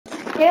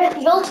Here's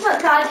the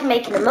ultimate guide to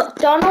making a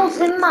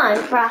McDonald's in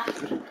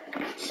Minecraft.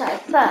 So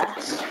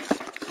first,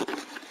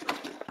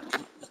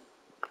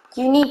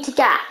 you need to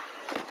get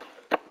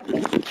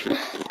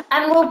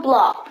emerald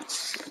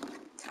blocks,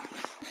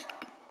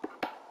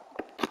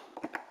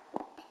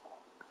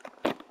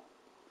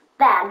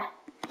 then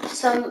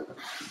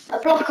a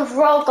block of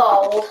raw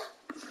gold,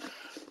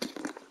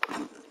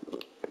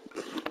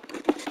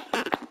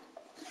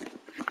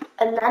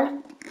 and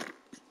then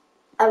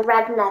a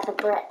red nether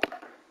brick.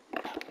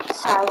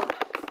 So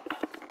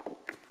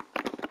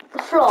the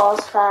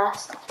floors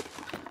first.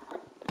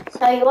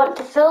 So you want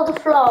to fill the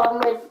floor in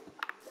with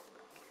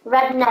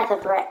red nether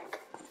brick.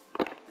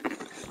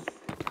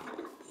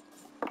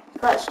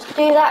 Let's just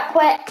do that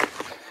quick.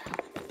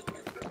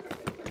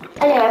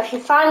 Anyway, if you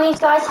find these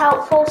guys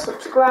helpful,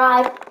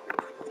 subscribe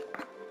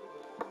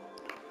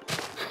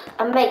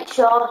and make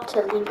sure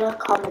to leave a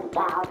comment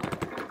down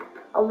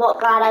on what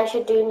guide I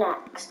should do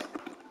next.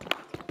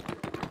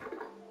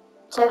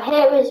 So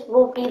here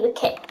will be the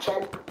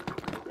kitchen.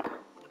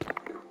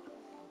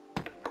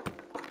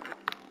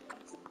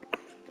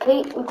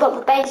 Okay, we've got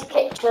the base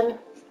kitchen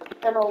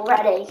done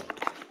already.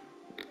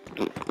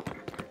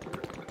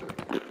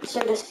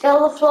 So just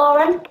fill the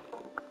floor in.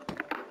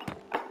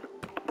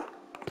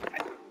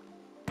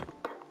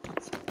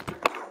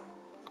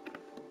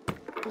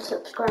 And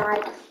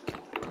subscribe.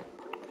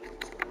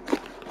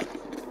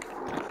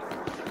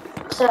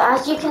 So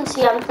as you can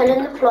see, I'm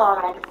filling the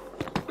floor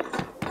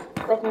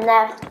in with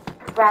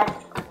red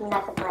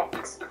nether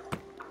bricks.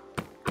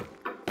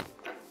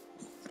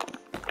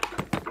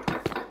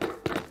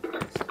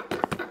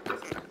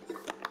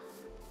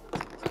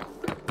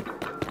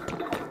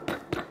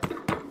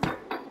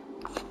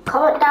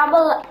 Comment down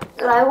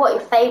below what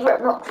your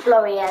favourite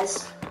McFlurry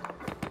is.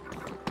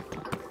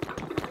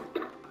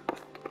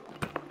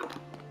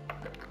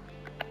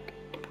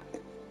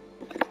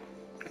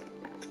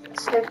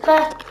 So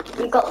first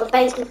we've got the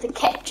base of the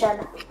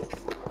kitchen.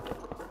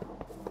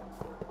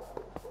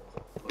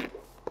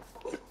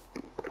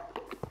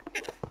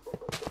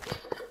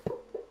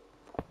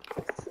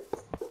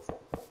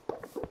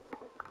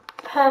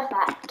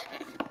 Perfect.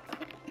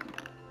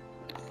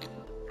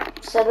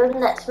 So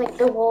then let's make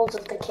the walls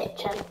of the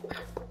kitchen.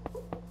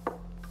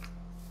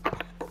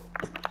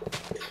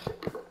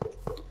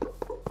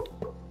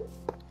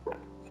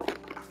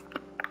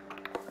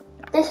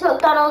 This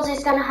McDonald's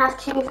is going to have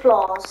 2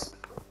 floors.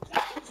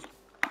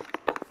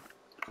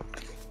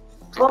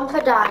 One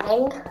for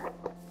dining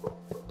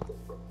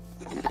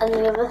and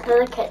the other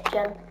for the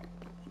kitchen.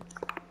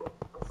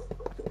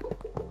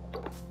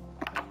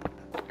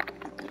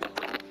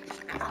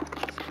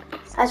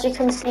 As you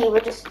can see, we're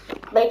just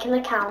making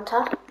the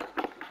counter.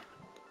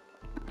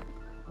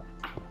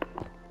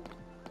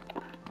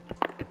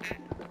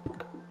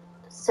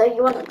 So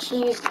you want to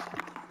use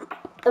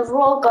the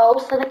raw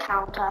gold for the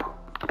counter.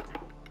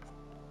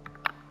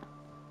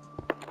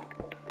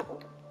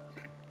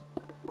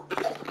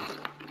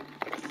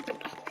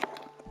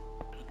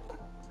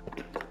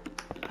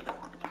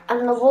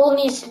 And the wall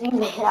needs to be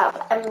made out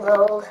of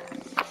emerald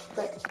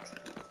brick.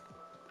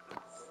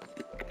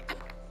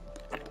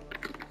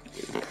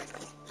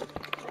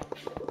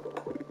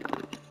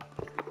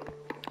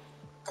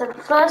 So the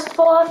first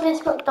floor of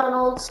this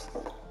McDonald's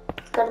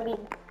is going to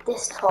be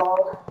this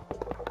tall.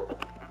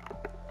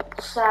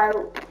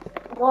 So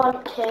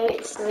 1, 2,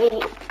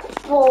 3,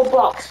 4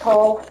 blocks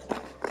tall.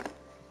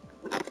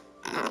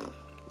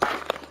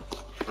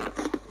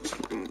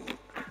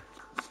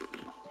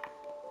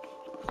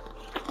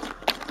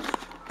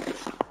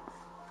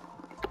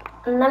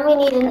 And then we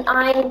need an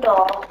iron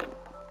door,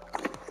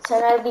 so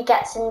nobody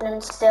gets in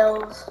and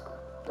steals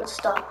the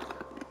stuff.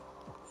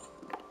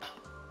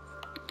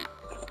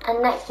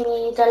 And next we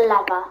need a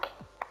lever.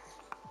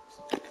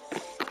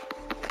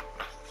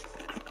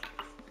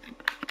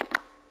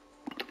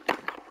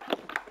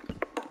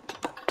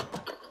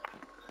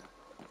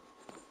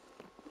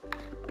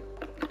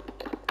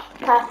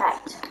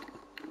 Perfect.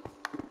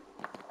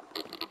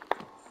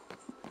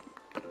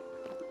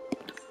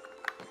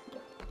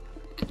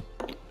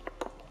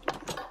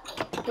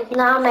 You've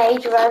now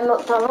made your own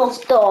McDonald's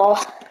door.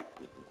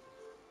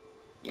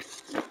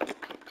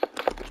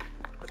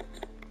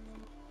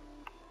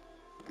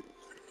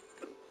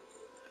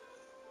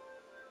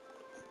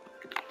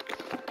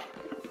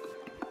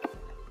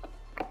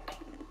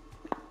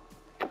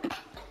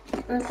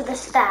 And for the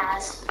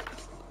stairs,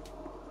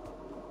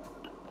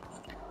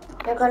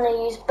 you're going to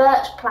use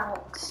birch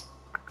planks.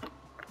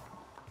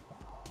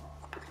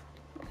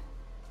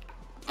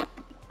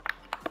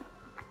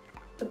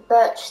 The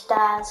birch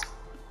stairs.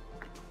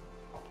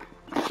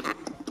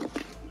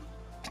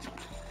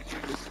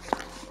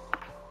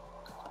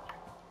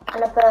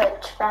 And a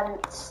birch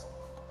fence.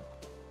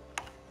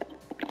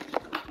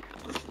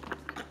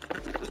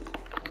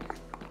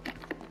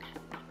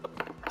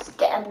 It's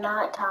getting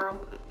night time.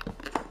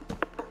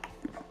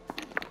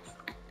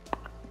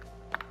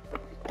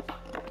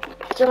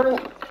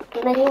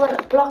 And then you want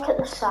a block at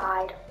the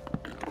side.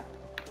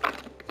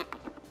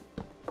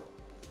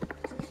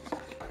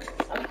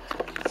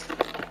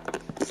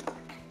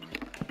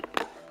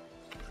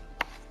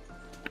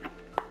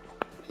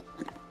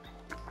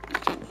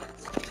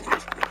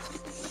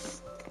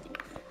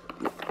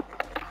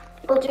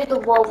 we'll do the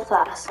wall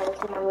first, so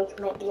then we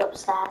can make the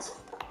upstairs.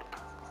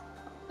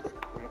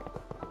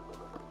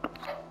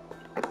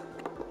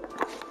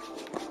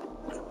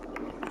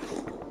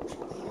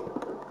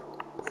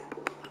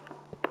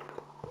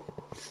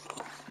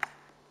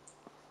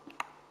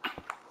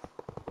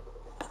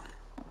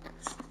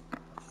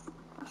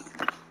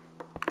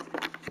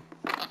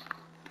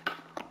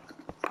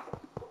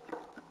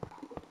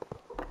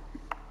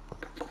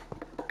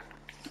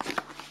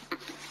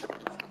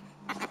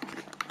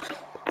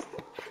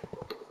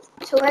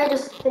 So we're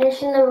just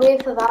finishing the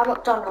roof of our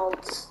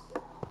McDonald's.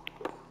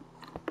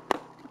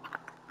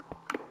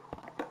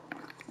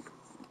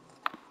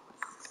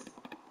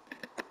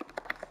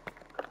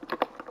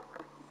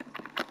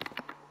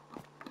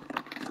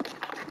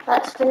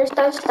 Let's finish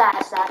those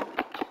stairs then.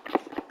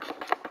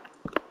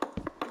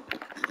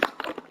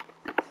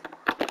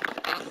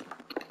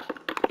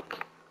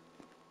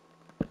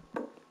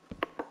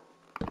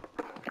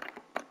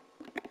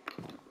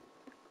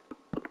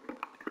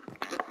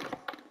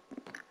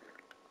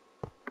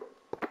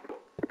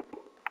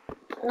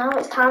 Now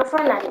it's time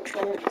for an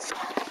entrance.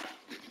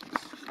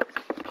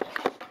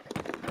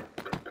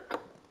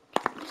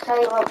 So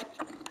you want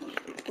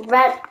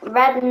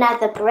red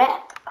nether brick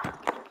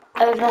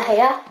over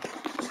here.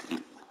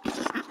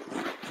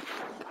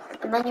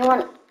 And then you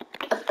want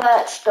a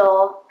birch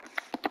door.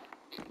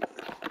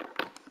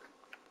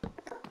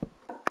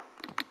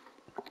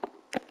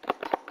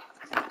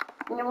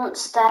 And you want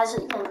stairs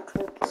at the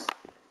entrance.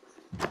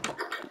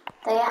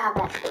 There you have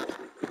it.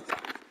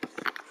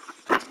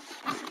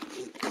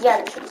 The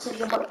entrance of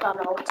your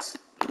McDonald's.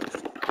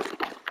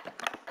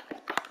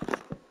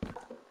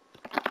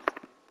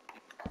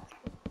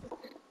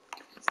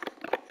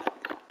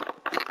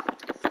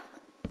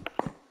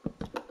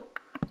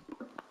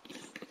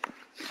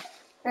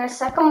 In a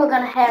second we're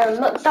going to hear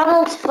a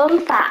McDonald's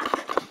fun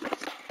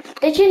fact.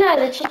 Did you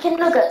know the chicken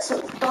nuggets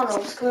at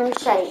McDonald's come in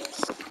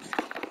shapes?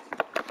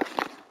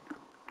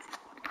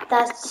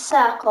 There's the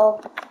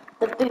circle,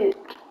 the boot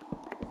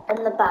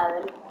and the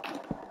bone.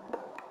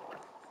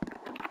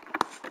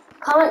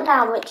 Comment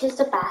down which is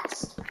the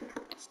best.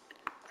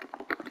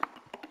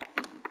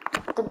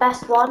 The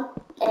best one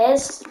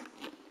is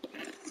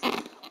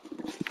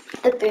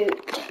the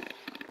boot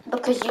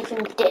because you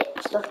can dip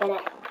stuff in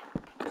it.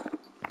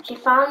 If you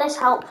found this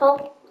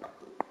helpful,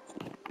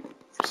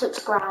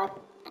 subscribe.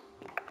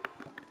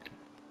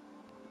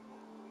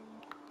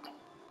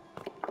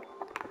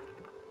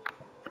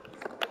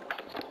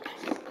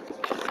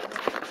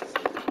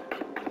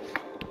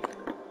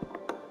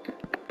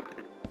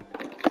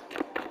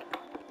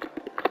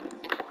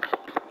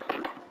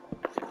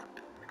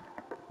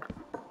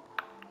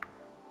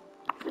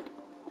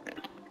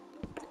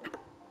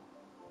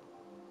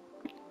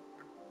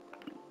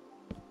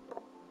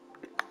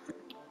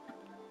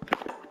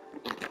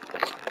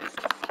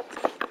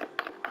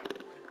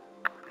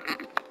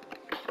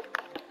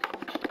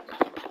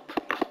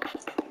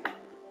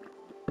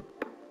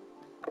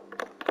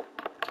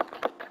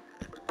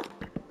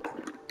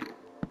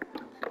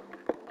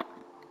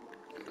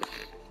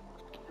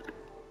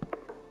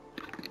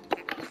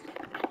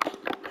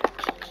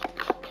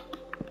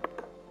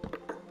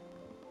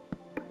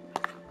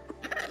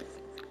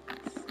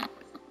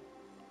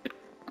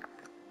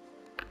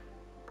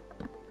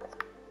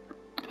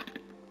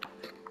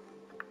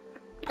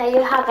 There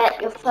you have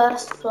it, your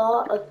first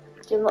floor of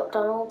your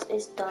McDonald's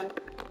is done.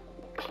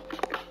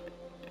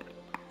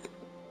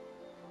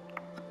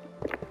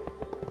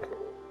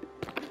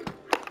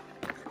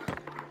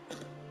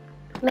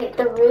 Make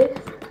the roof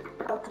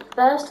of the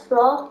first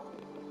floor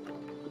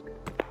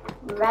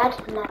red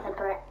nether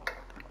brick.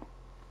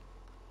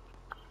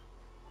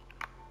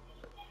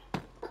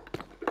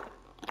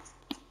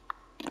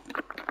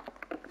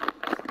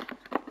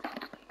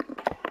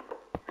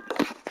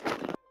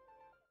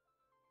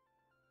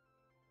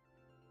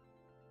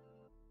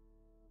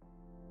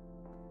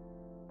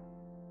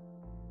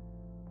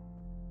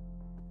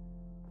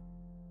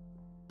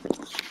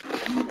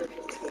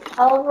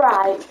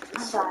 Alright,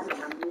 so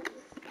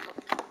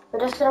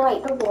we're just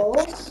going to make the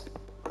walls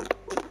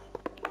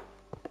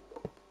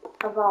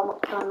of our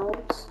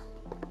McDonald's.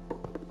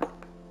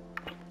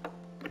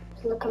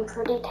 It's looking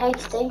pretty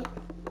tasty.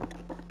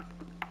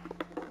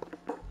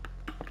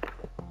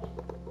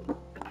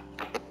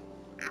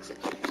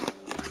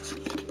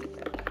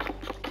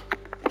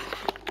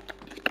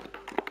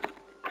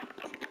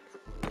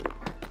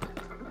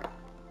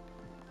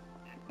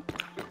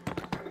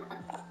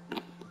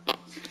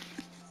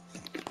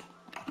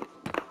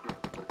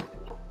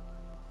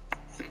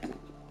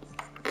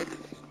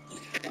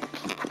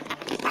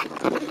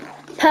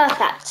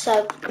 Perfect,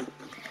 so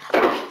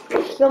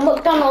your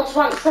McDonald's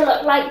wants to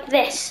look like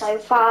this so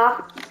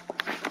far.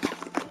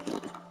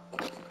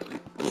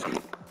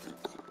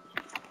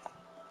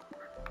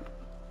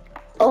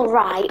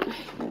 Alright,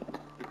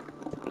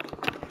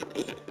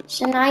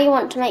 so now you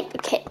want to make the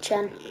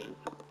kitchen.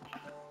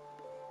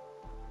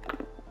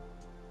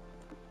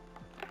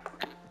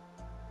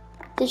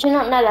 Did you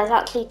not know there's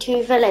actually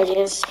 2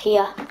 villages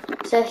here?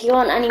 So if you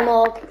want any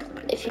more,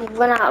 if you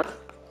run out of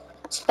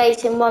space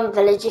space in one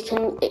village, you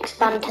can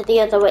expand to the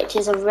other, which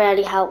is a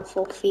really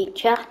helpful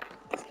feature.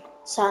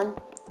 So,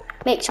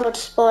 make sure to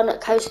spawn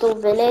at Coastal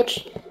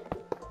Village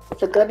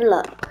for good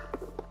luck.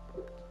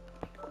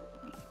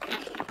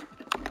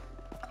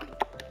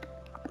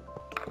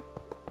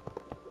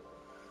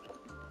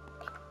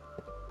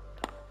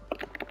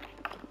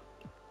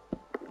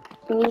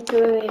 We need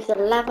to remove the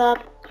lever,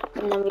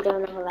 and then we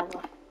don't have a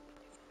lever.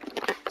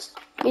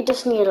 We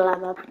just need a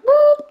lever.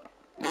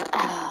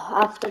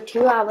 After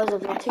 2 hours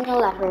of getting a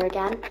lever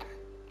again.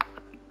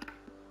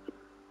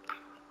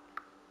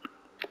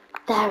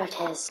 There it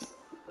is.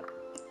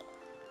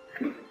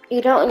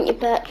 You don't want your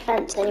birch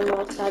fence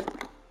anymore, so...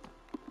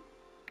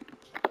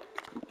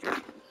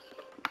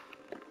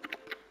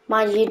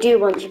 Mind you do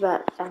want your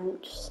birch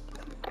fence.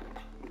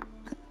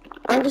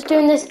 I'm just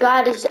doing this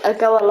guide as I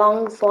go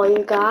along for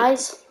you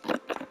guys.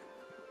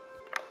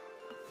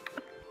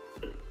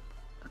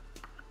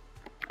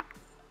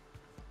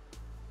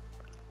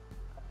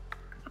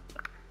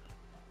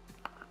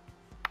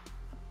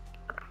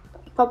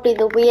 Probably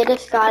the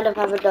weirdest guide I've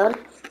ever done.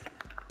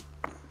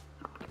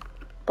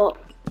 But...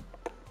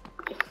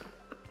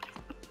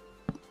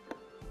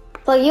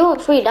 Well, you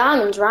want 3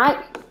 diamonds, right?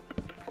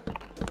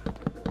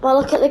 Well,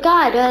 look at the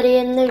guide earlier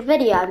in the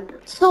video.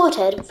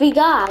 Sorted, free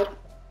guide.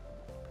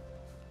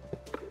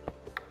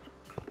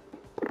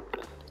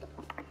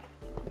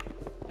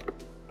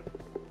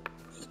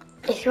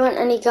 If you want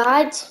any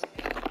guides,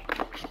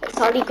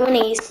 it's Ollie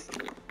Gunnies.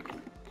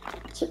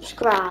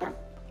 Subscribe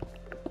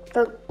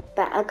for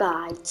better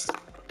guides.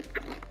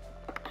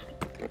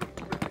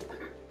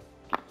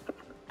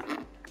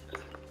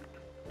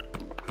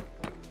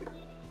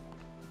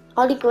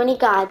 Ollie Gunny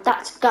Guide,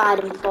 that's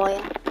guiding for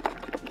you.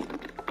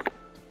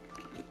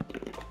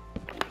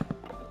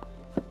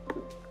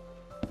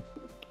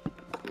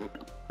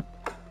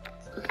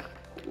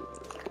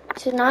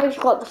 So now you've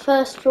got the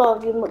first floor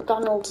of your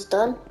McDonald's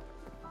done.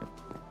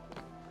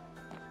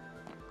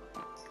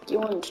 You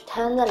want to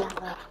turn the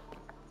lever.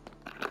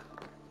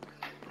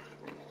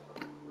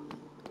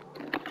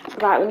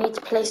 Right, we need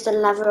to place the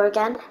lever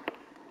again.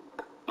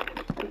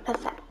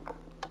 Perfect.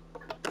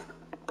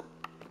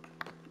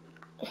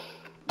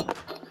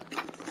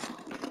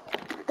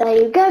 There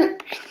you go.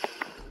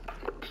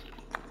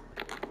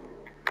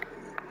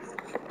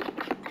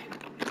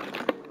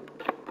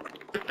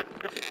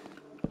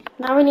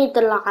 Now we need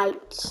the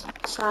lights.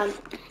 So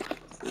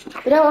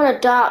we don't want a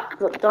dark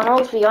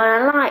McDonald's, we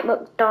want a light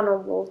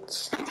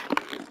McDonald's.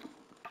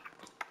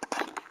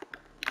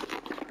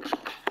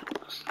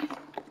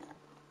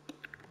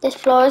 This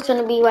floor is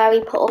going to be where we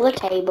put all the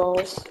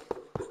tables.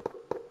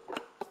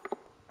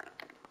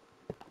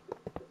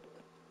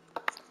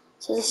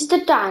 So this is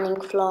the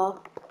dining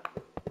floor.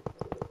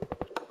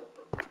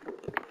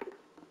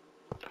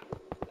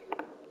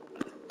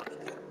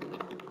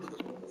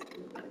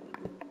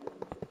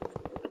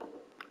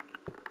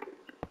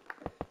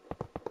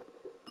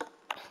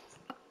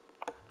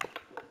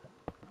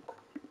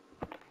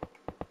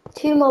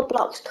 Two more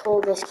blocks tall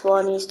this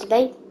floor needs to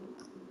be.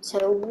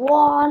 So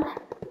 1,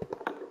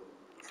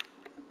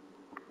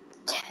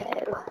 2.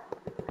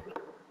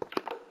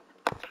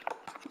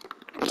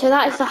 So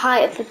that is the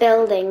height of the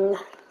building.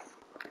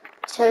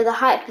 So the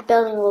height of the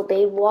building will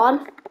be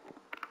 1,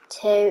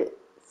 2,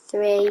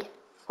 3,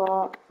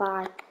 4,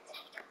 5,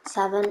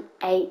 7,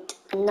 8,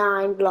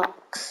 9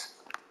 blocks.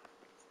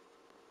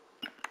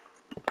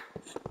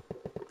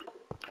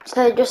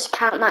 So just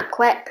count that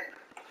quick.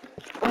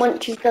 And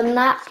once you've done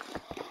that,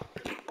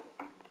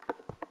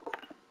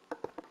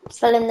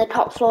 fill in the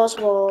top floor's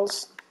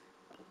walls.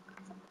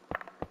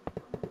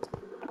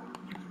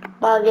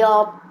 Well,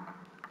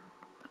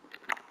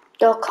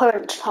 your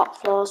current top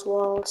floor's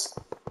walls.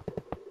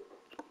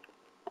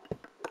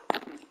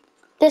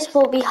 This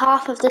will be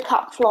half of the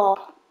top floor.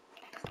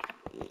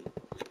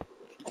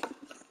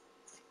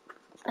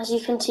 As you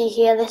can see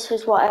here, this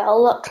is what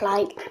it'll look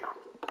like.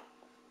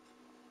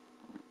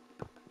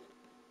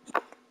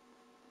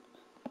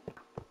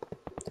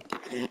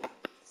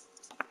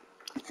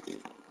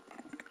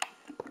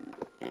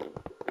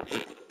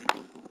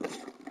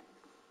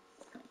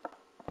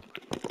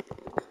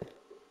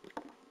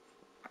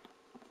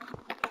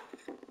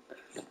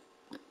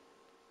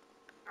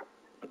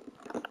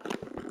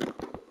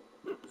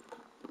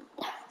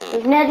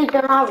 We've nearly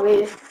done our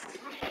roof.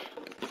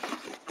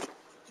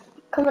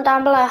 Comment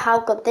down below how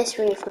good this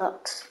roof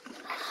looks.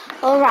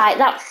 Alright,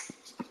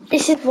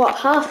 this is what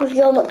half of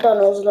your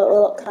McDonald's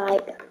will look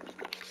like.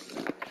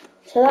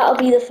 So that'll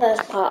be the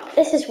first part.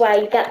 This is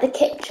where you get the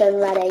kitchen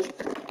ready.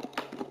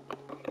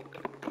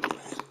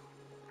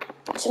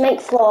 To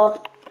make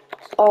floor,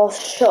 or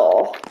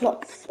shore,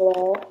 not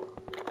floor.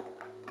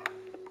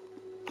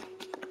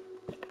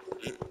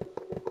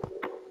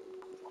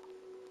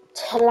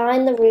 To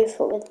line the roof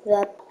up with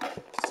the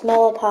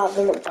smaller part of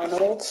the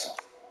McDonald's.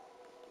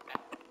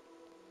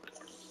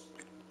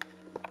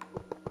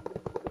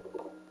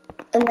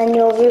 And then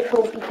your roof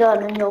will be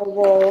done and your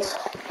walls.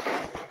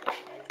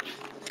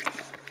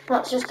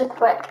 That's just a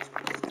quick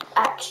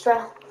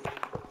extra.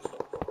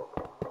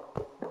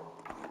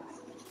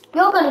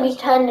 You're going to be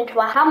turned into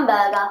a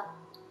hamburger.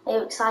 Are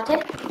you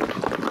excited?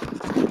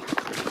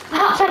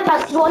 Perhaps I'd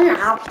fancy one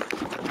now.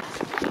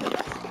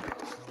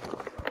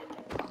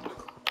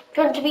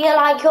 Do you want to be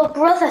like your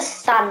brother,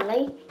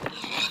 Stanley?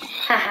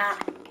 Haha.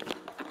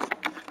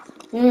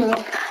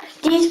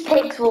 These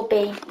pigs will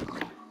be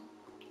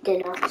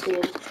dinner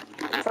soon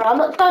from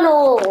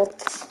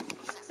McDonald's.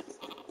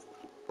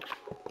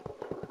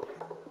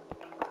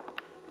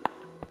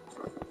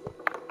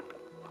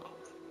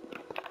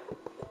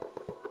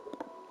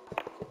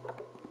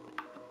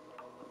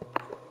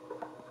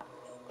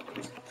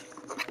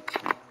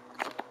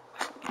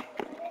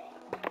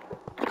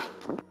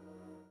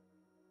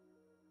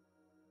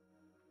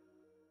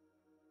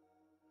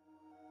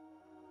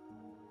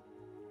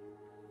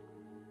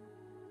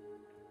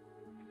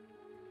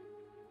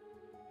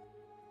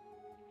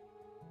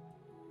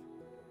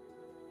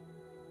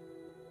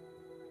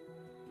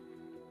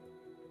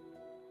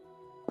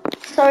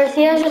 Sorry,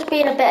 Theo's just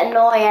being a bit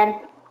annoying.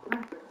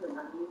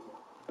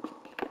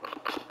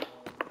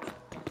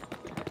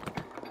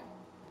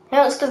 He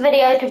wants the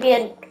video to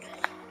be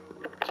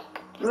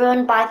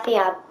ruined by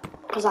Theo,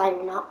 because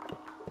I'm not.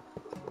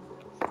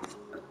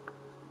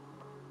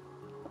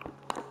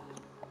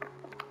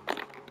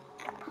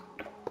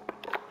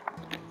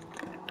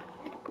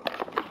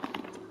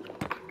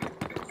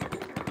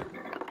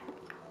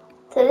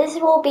 So this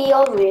will be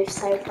your roof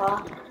so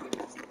far.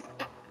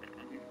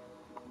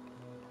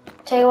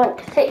 So you want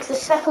to fix the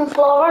second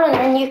floor on and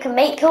then you can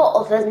make your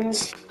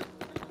ovens.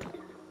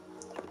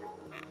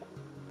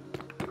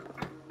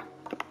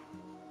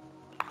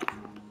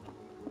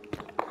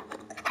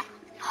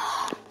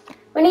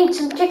 We need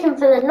some chicken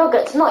for the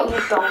nuggets, not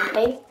you,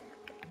 donkey.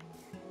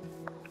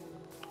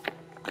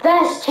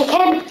 There's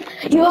chicken.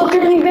 You're going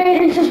to be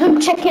made into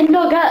some chicken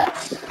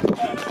nuggets.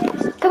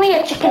 Come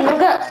here, chicken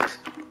nuggets.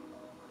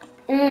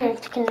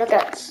 Chicken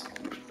nuggets.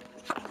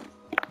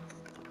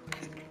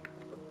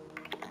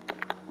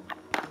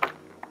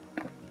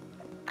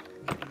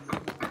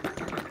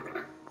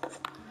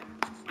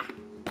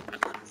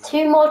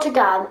 Two more to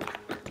go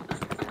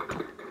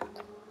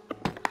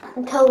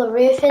until the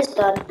roof is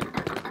done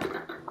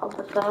of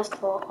the first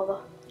floor or the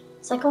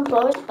second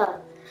floor is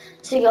done.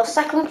 So your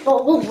second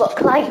floor will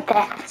look like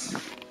this.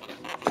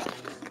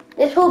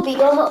 This will be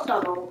your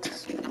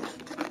McDonald's.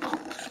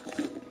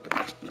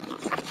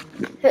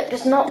 If it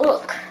does not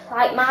look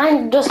like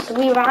mine, just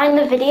rewind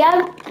the video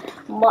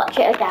and watch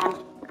it again.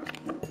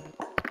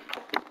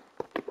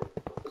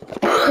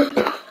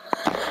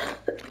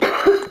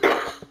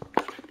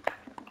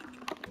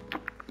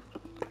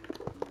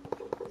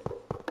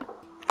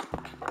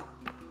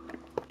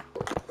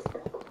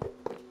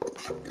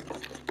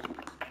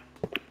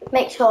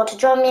 Make sure to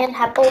join me in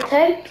Headball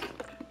too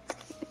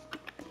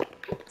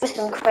for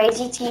some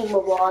crazy team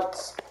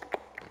awards.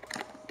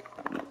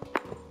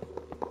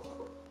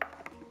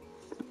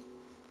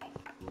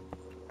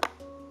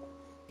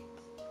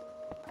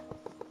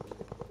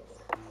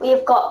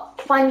 We've got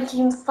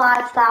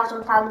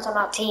 25,000 fans on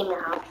our team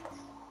now,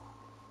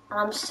 and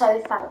I'm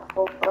so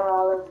thankful for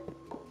all of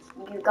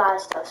you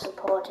guys that have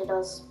supported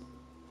us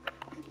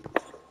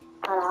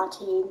and our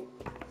team.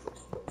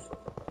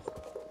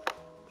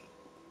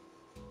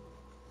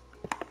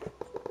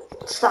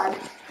 So,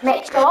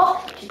 make sure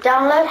to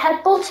download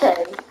Headball 2.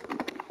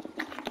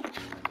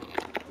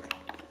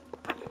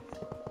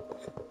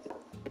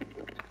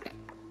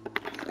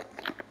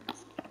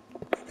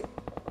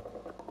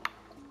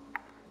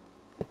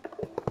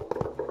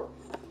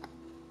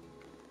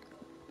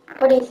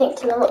 What do you think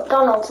to the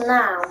McDonald's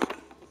now?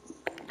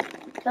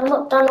 The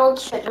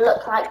McDonald's should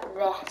look like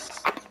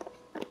this.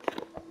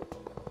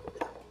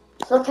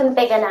 It's looking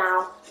bigger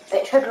now,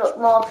 but it should look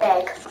more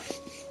big.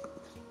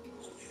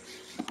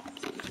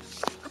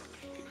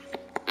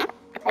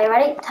 Are you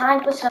ready?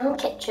 Time for some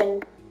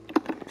kitchen.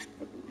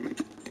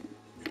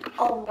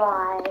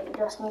 Alright, we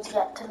just need to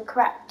get to the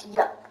correct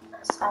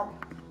so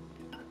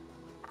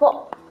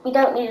what? We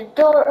don't need a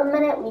door at a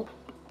minute, we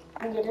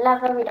need a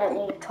lever, we don't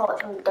need a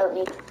torch, and we don't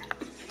need.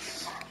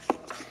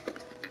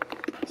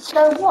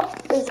 So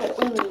what is it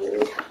we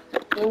need?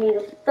 We need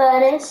a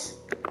furnace.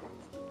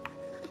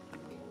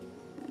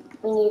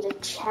 We need a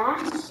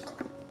chest.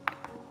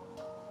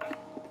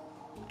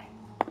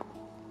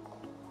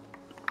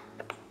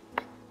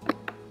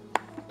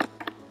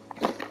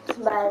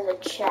 Where's the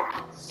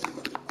chest?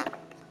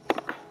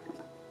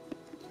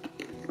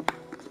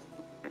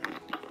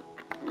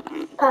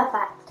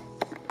 Perfect.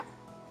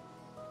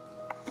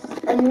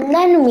 And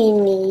then we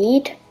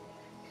need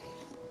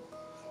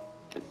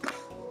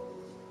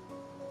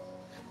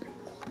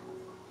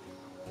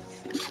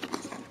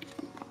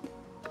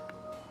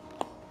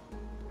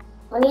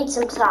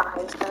some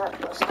signs.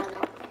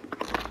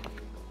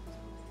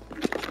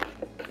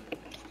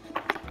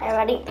 Are you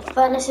ready? The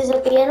furnaces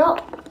are being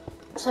up.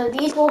 So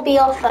these will be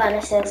our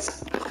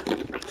furnaces.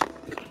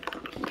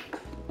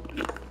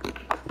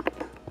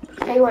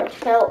 So you want to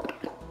fill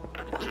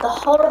the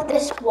whole of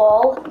this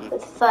wall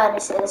with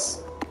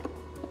furnaces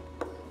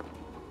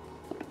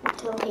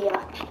until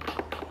here.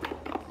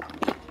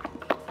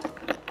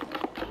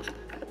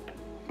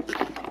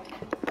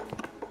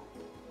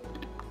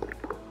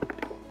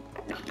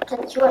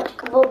 next you want to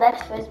cover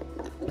this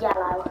with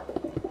yellow.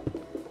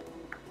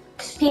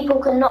 Because people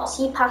cannot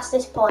see past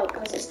this point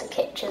because it's the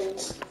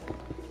kitchens.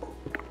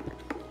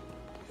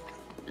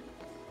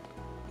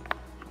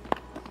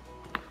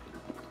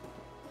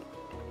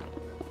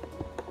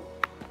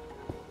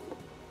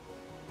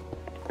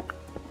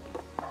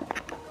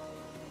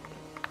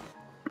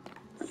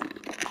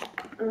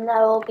 And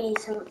there will be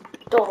some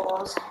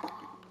doors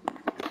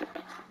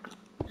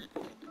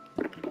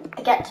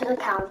to get to the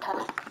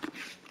counter.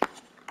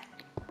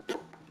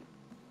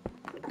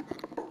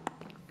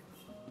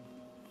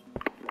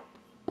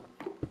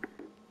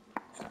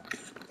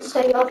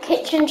 So your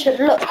kitchen should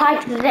look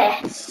like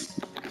this.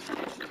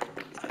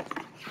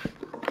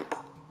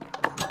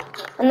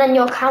 And then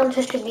your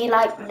counter should be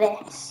like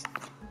this.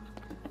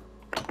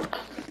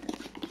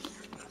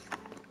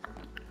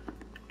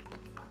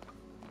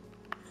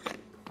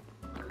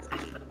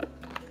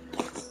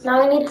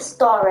 Now we need the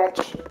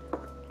storage.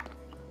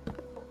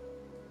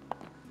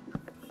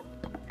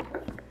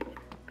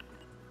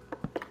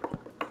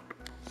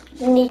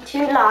 You need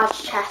 2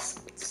 large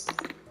chests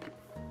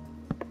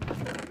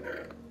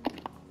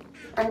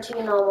and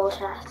 2 normal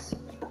chests.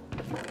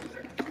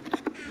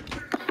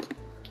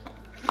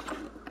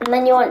 And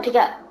then you want to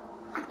get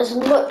as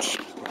much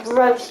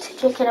roast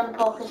chicken and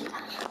pork as you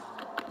can.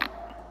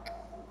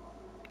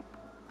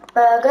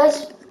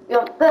 Burgers. You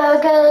want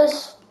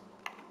burgers.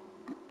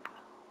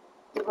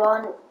 You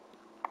want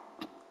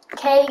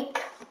cake.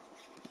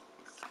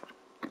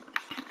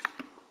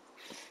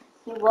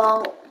 You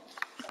want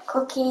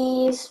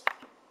cookies.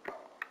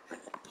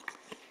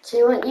 So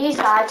you want these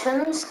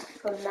items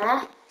from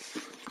there.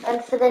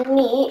 And for the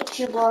meat,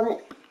 you want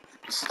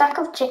a stack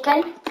of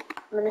chicken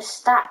and a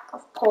stack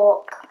of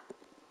pork.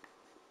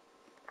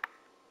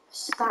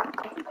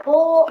 Stack of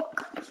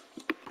pork.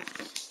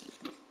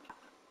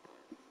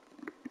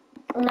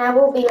 And there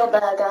will be your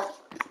burger.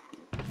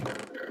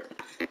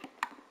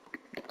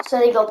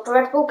 So your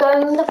bread will go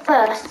in the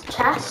first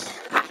chest.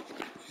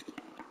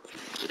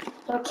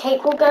 Your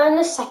cake will go in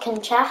the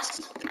second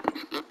chest.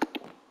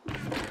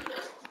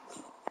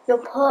 You'll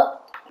put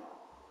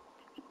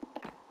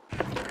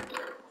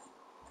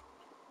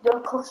your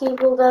cookie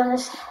will go in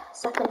the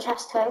second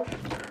chest too.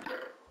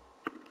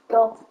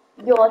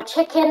 Your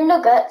chicken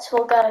nuggets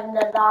will go in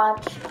the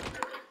large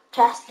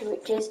chest,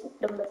 which is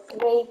number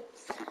 3.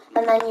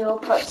 And then you will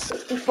put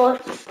 64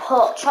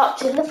 pork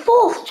chops in the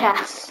 4th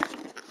chest.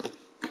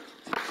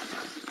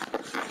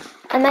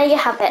 And there you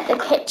have it, the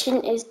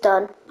kitchen is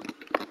done.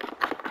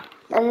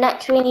 And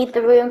next we need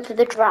the room for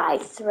the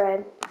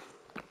drive-through.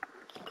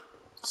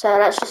 So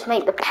let's just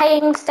make the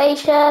paying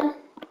station.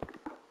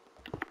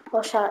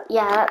 Or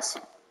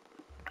the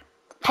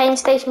paying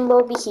station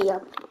will be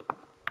here.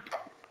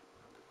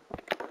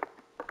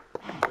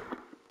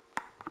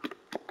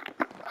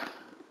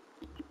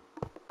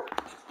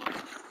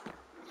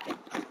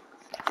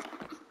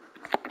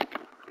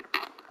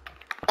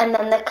 And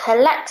then the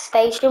collect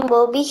station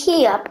will be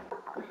here.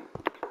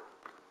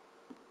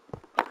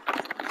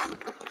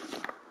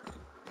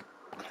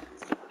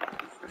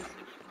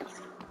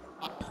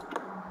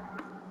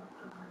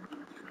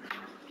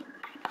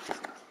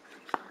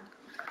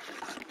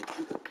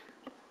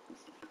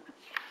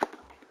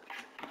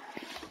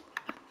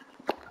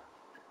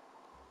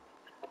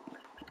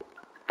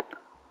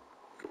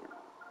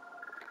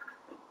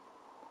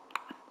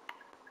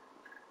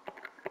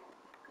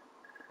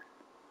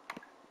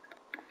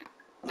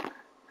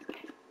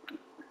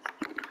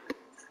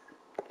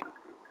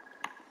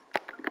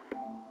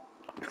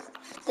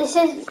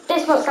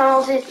 This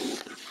McDonald's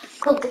is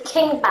called the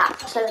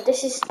Kingback, so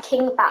this is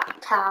Kingback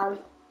Town.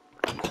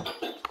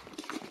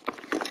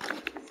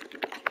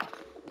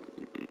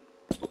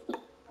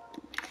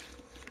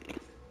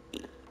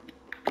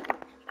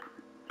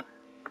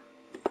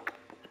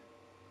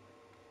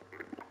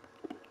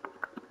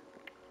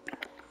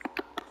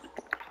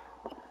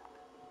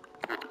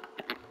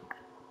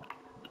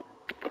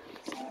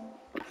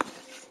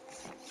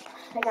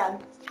 Again.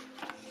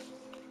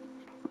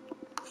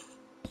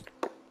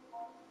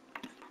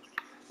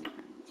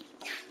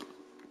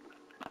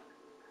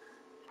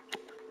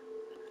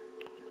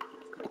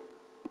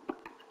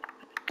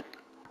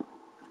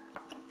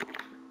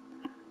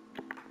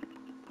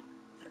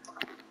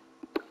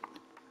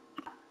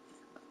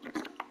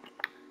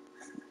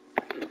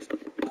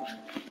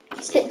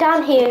 Sit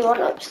down here, you want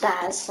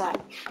upstairs, so.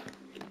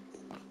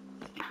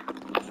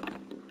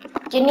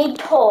 Do you need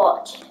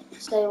torch?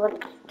 So you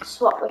want to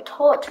swap the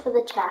torch for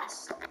the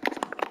chest.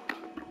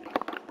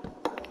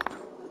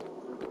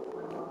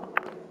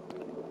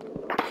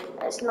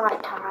 It's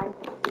night time.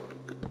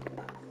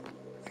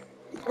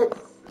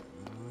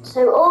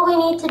 So all we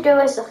need to do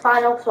is the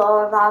final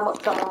floor of our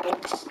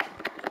McDonald's.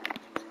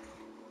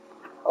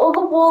 All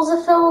the walls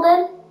are filled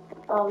in.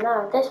 Oh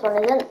no, this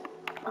one isn't.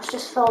 Let's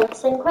just fill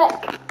this in quick.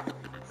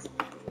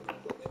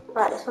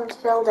 Right, this one's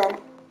filled in.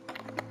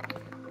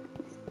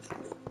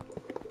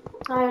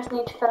 I just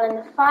need to fill in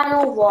the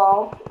final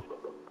wall.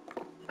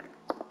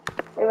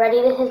 Are you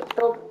ready?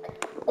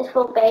 This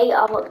will be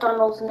our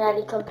McDonald's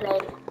nearly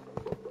complete.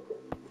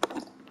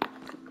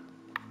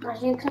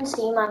 As you can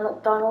see, my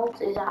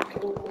McDonald's is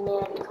actually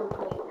nearly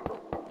complete.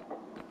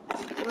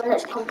 When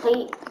it's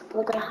complete,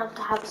 we're going to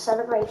have a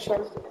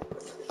celebration.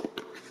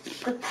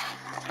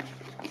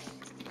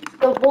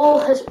 The wall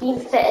has been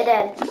fitted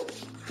in.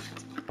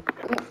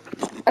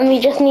 And we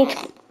just need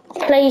to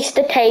place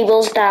the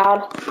tables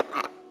down.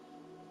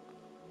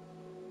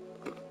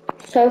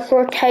 So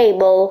for a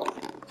table,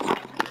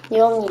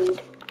 you'll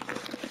need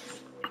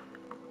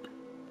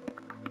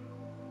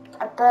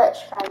a birch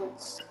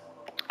fence,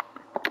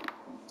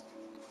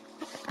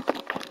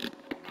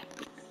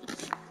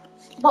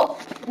 but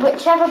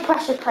whichever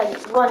pressure plate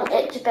you want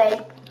it to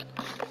be.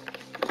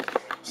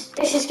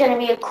 This is going to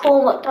be a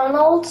cool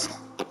McDonald's.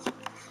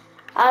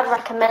 I'd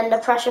recommend the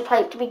pressure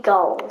plate to be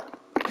gold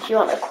if you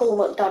want a cool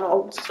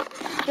McDonald's.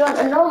 If you want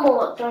a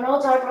normal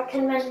McDonald's, I'd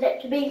recommend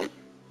it to be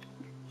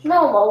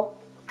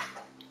normal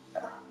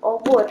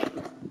or wood.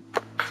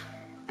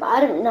 But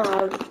I don't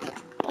know.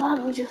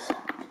 Let me just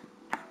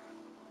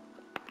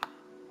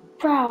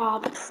grab our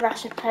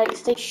pressure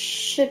plates. They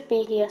should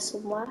be here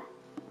somewhere.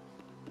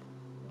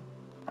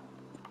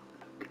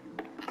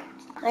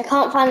 I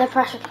can't find the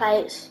pressure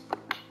plates.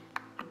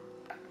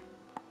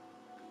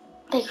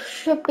 They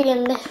should be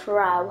in this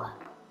row.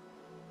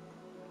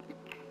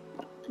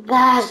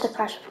 There's the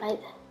pressure plate.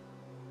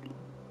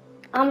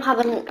 I'm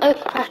having an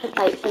oak pressure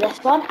plate for this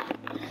one.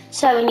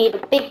 So we need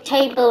a big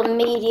table, a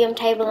medium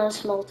table and a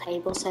small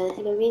table. So this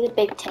is going to be the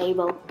big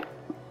table.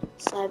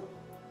 So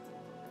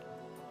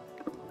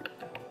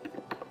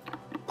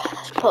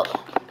let's put,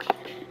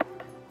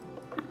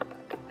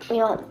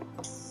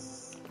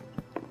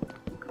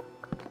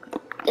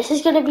 this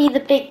is going to be the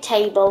big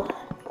table.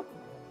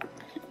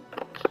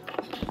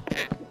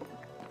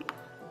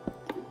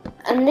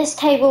 And this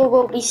table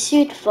will be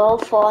suitable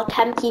for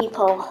 10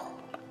 people.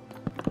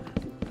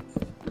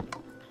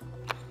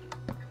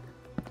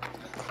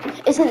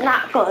 Isn't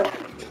that good?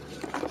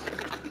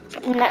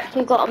 Next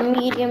we've got a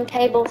medium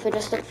table for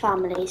just a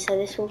family, so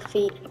this will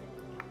fit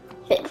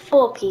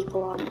 4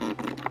 people on.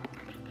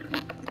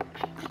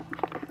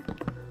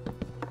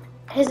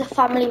 Here's a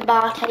family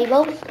bar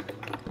table.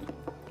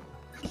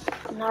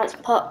 Now let's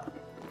put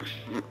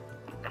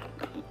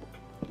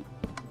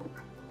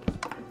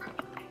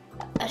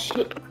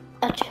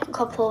a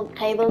couple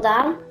table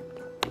down.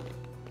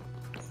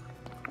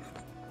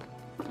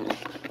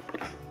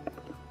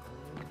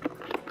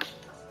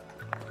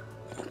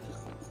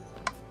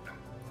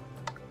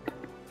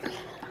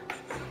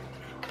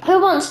 Who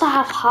wants to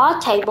have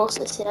hard tables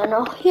to sit on,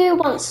 or who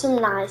wants some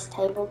nice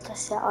table to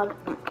sit on?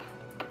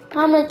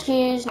 I'm going to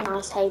choose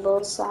nice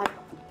tables, so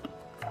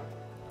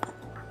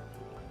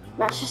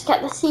let's just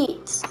get the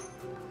seats.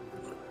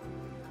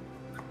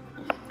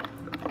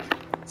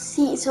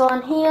 Seats are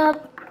on here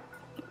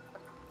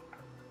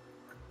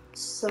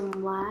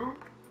somewhere.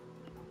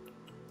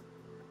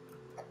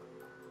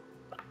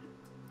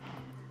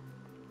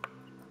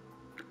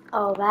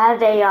 Oh, there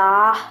they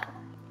are.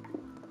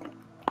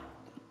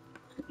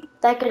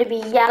 They're going to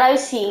be yellow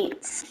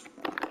seats.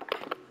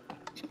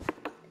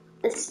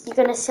 You're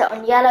going to sit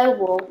on yellow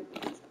wool.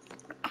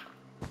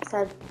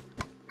 So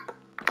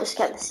just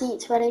get the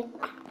seats ready.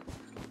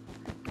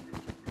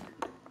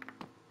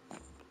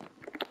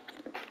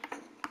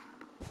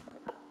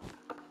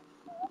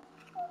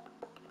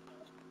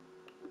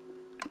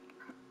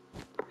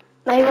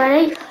 Are you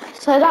ready?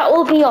 So that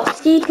will be your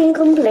seating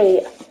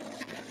complete.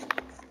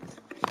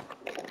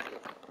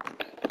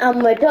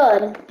 And we're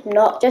done.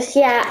 Not just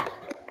yet,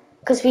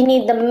 because we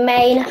need the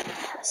main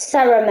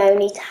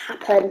ceremony to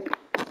happen.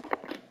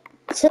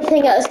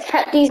 Something that has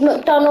kept these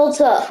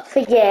McDonald's up for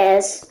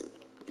years.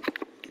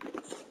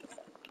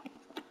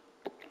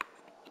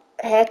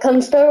 Here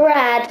comes the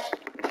red.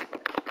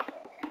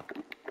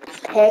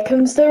 Here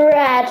comes the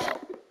red.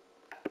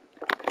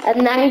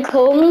 And then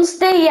comes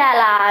the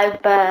yellow.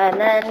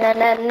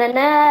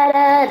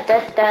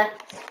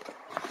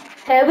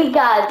 Here we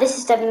go. This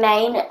is the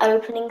main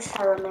opening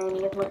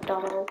ceremony of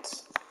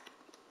McDonald's.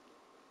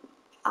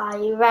 Are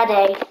you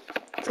ready?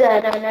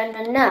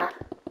 Da-na-na-na-na.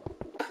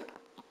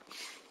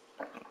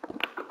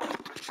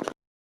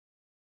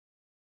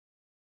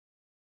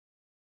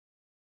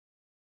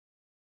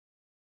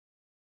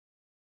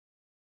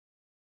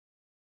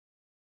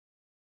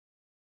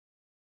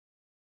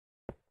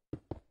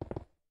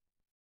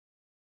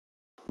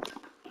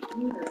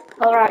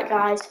 Alright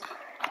guys,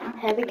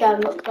 here we go,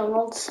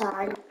 McDonald's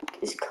sign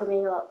is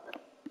coming up.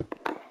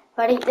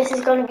 Ready? This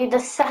is going to be the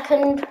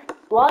second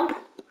one.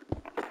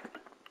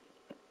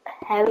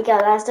 Here we go,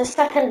 there's the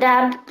second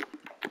M.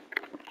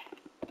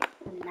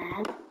 And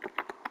then,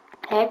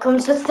 here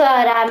comes the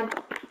third M.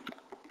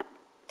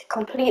 To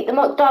complete the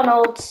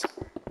McDonald's.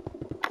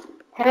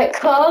 Here it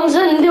comes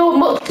and your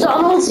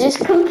McDonald's is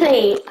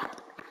complete.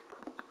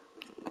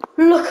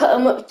 Look at a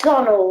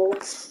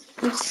McDonald's.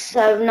 It's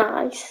so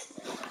nice.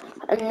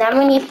 And then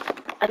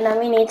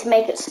we need to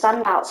make it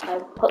stand out, so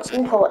put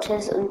some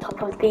torches on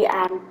top of the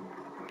M.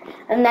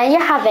 And there you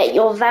have it,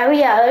 your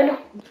very own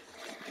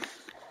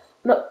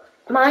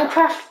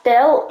Minecraft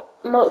built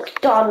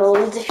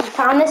McDonald's. If you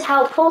found this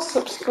helpful,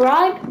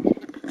 subscribe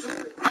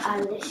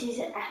and this is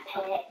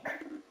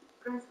epic.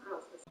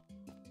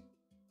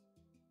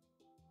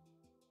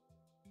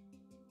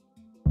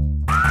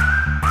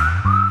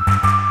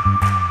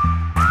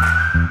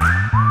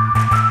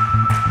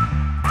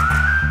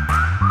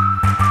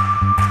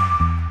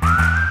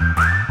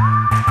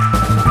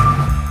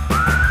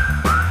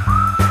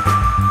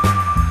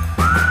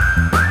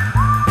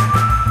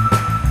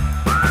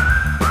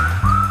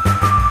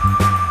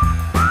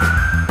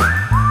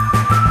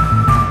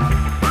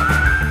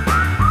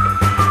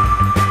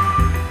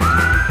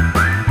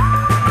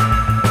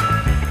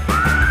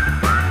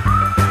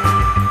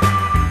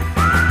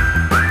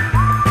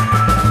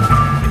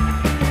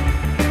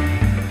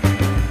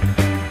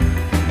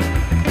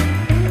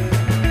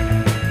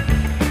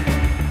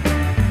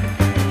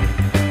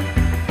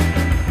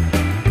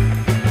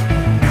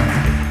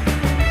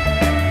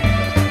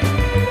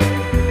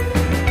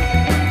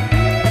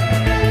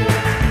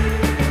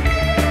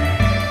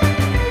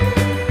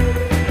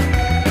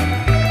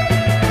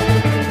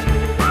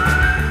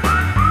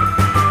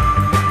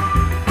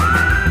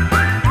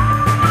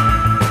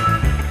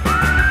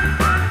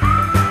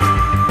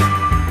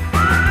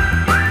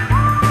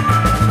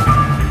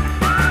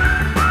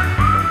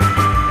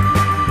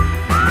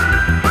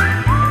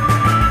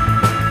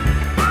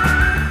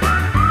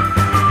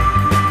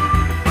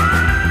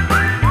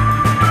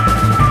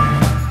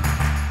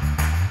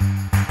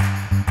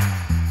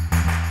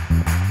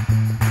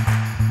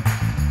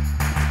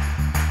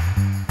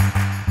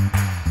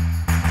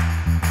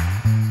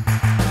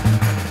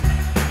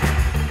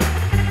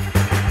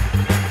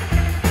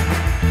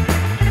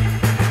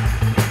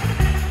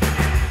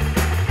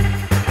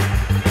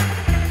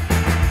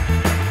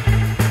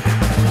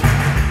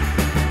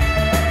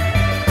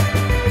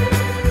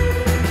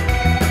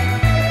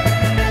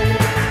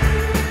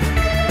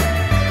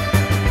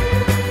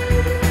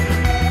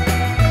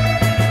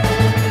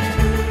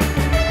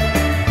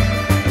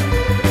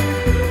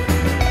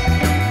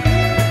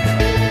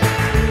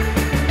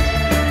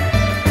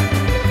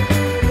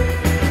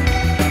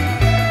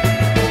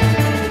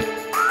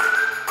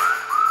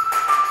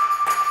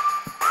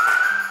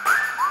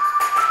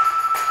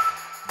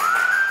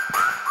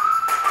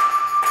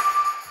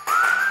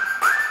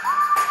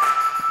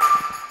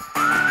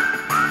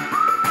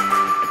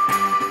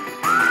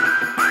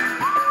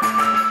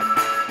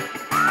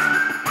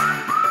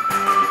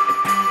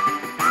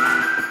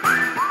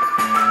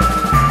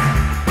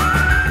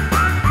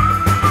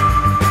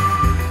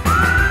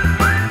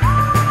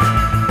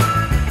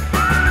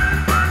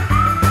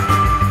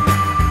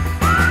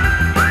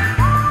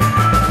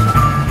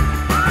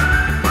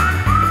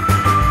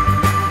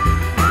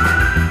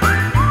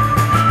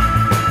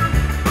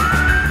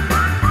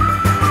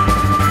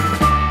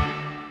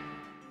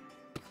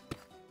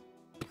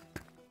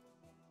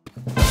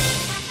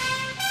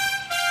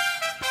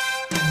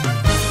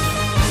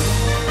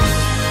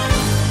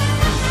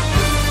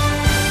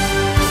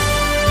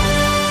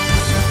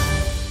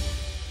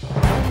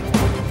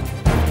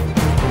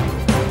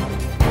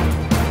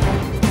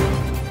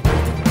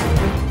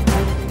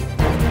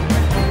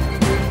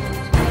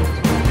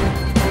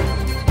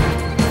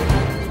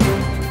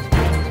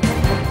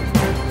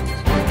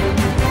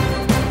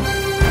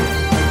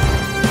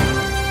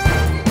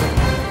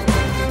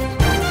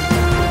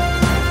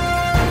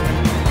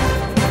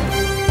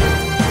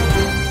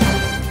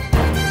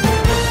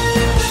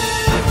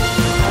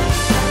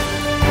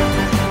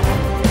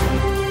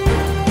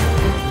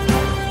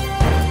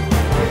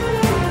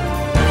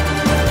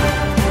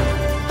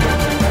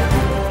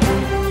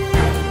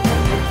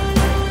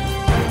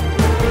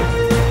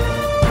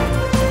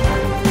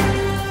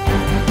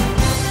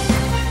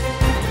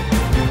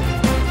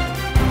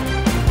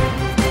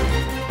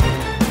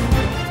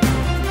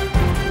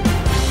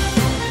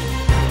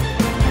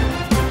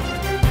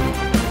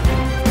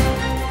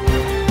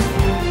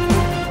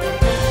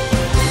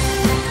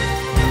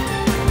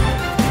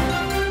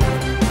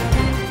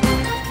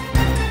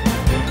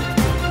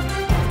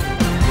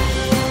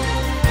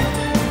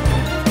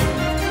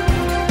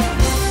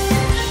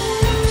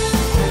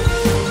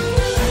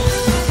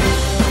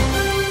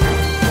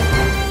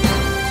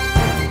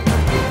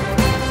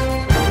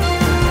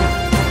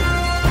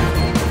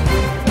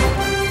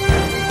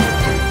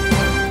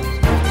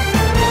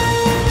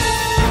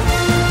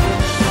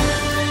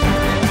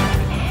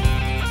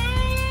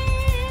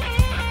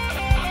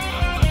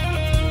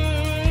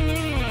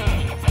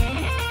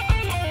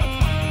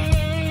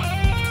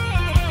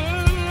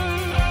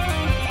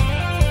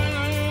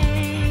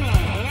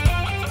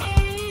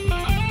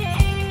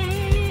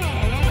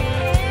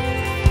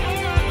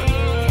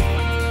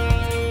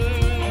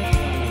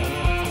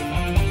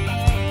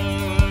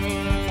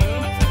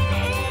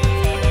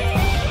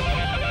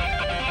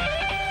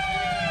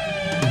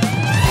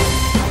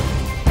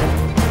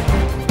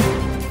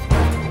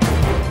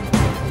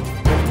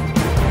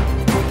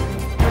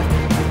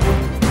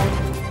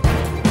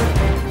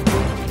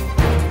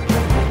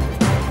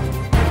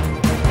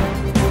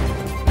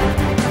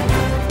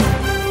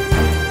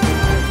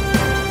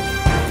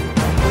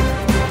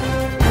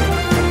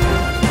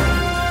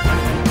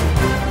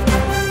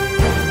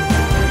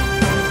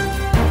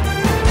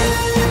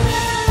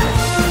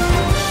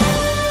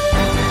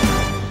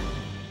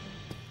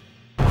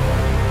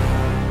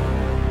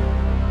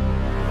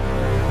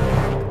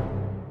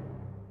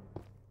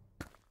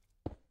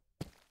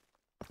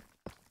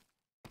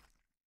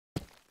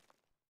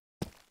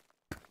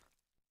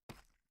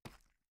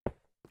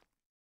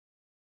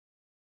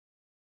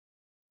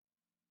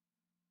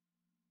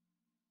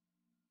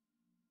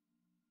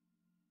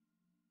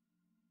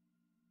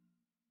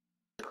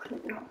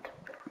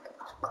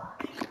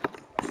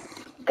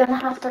 gonna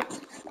have to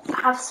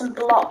have some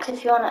blocks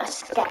if you want to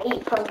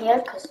escape from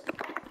here, because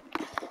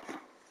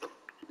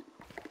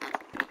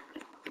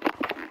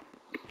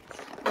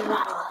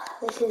wow,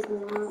 this is a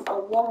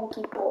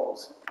wonky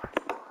balls.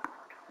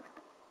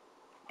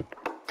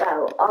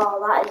 Go.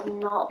 Oh, that is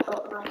not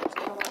look like it's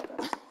gonna like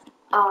this.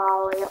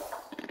 Oh, yep.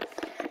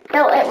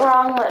 Built it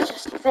wrong. Let's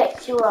just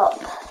fix you up.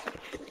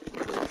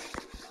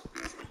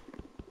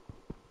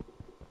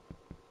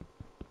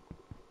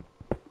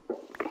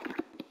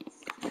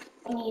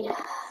 We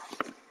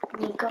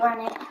need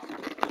granite.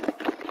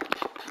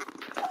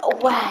 Oh,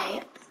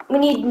 wait. We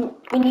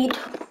need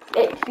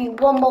it to be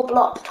one more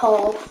block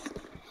tall.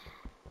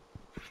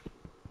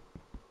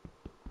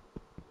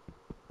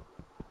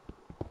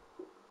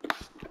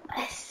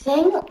 I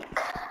think.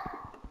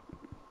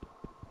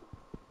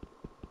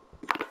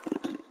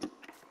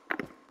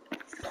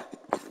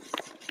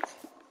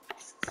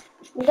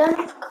 We don't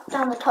have to cut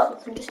down the top,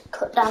 we can just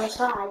cut down the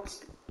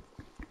sides.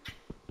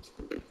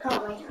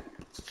 Can't we?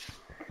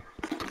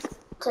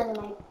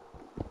 Anyway.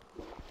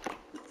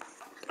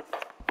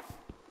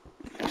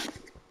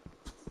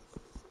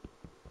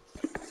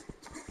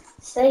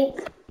 See?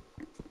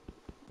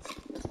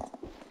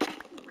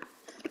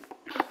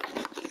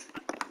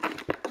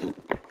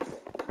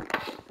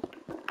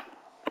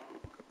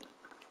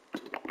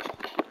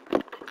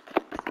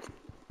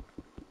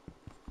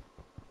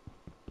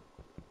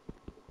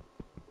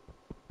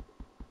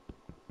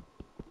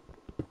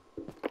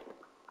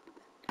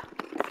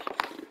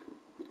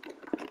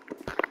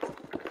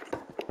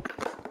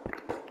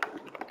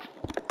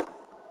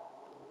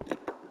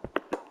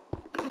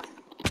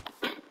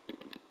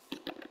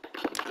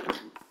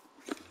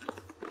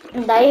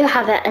 And there you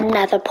have it,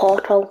 another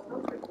portal.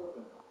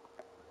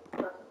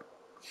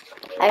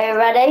 Are you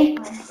ready?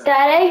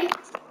 Steady?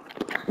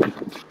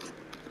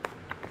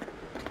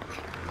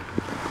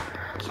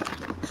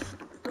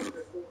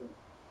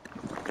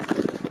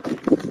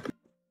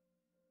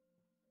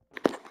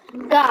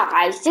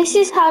 Guys, this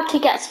is how to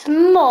get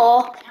some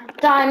more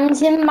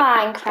diamonds in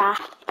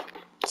Minecraft.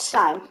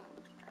 So,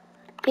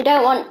 you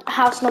don't want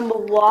house number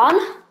 1,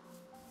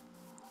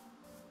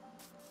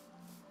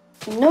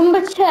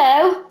 number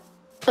 2,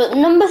 but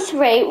number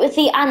 3 with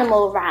the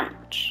animal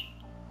ranch.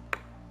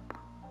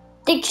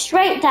 Dig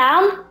straight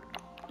down,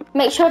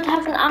 make sure to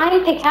have an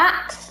iron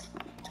pickaxe,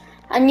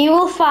 and you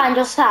will find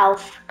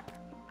yourself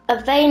a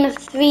vein of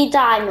 3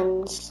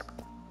 diamonds.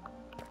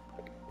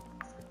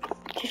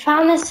 If you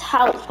found this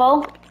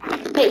helpful,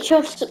 make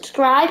sure to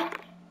subscribe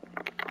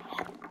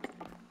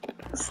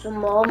for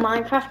more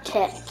Minecraft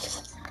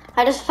tips.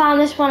 I just found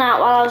this one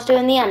out while I was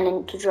doing the end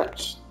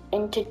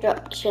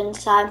introduction,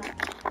 so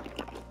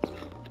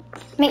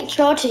make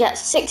sure to get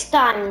 6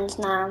 diamonds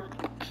now.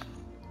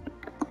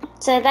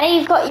 So there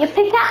you've got your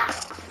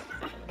pickaxe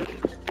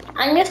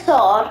and your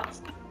sword.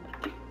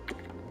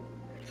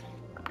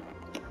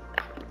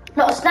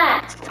 What's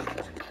next?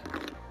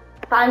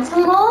 Find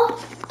some more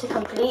to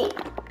complete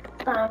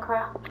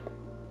Minecraft.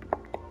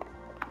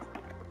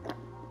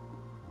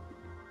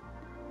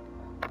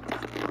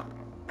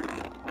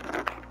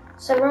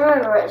 So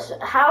remember, it's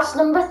house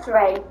number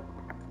 3.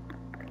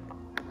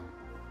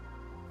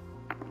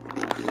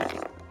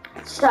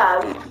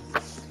 So,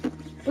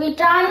 3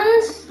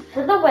 diamonds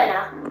for the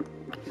winner.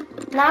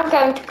 Now I'm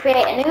going to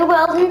create a new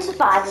world in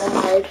survival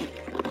mode.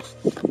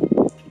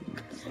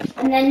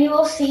 And then you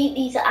will see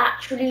these are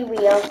actually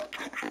real.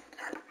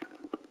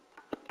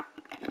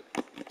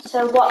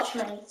 So watch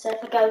me. So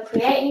if I go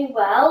create a new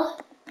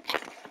world,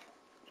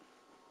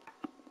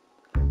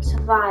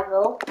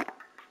 survival,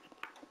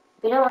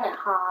 you don't want it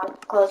hard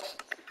because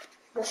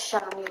just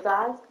showing you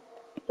guys.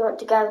 You want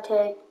to go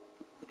to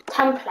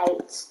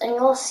templates and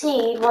your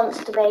seed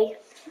wants to be,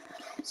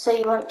 so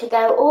you want to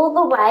go all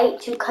the way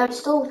to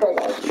Coastal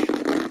Village.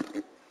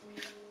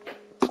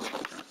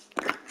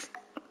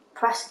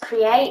 Press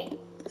create.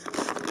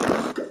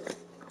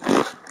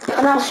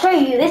 And I'll show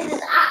you, this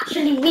is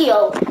actually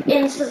real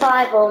in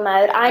survival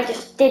mode. I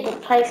just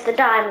didn't place the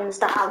diamonds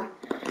down.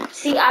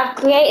 See, I've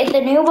created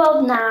the new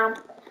world now.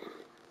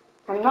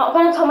 I'm not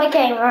going to call my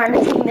game or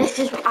anything, this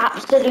is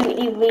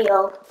absolutely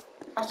real.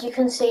 As you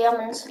can see, I'm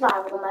in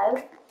survival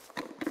mode.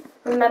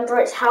 Remember,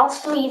 it's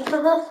house 3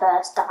 for the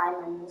first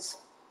diamonds.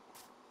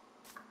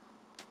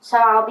 So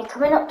I'll be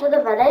coming up to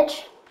the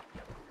village.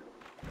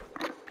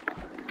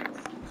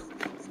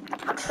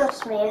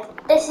 Trust me,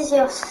 this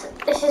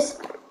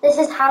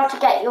is how to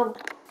get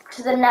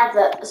to the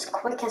nether as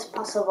quick as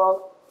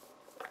possible.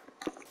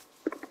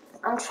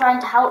 I'm trying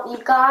to help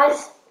you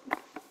guys,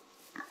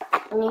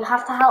 and you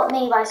have to help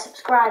me by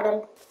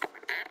subscribing.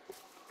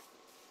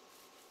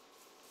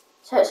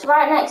 So it's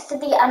right next to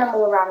the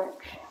animal ranch.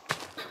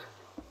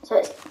 So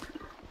it's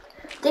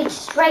dig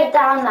straight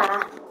down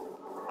there.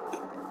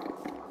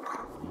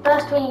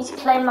 First we need to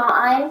claim our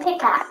iron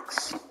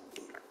pickaxe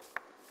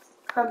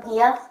from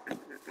here.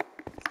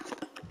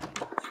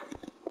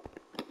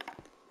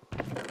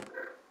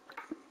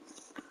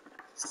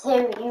 So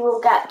you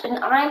will get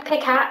an iron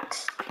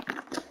pickaxe,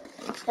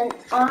 an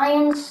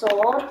iron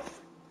sword,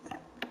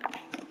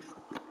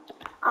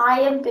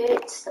 iron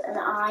boots and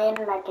iron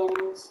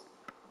leggings.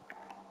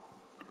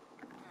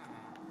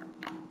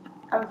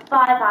 And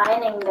 5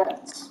 iron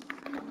ingots.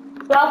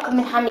 They'll come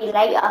in handy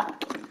later.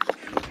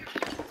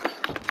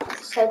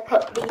 So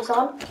put these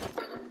on.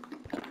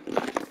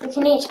 You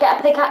can each get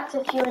a pickaxe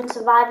if you're in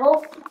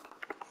survival.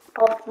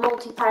 Or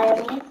multiplayer,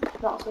 I mean,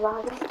 not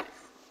survival.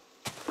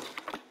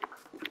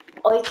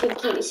 Or you can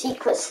keep your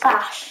secret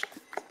stash.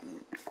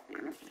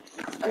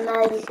 And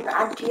then you can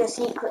add to your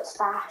secret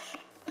stash.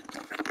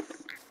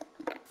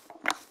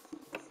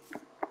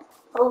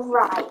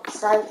 Alright,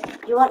 so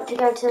you want to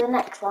go to the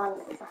next one.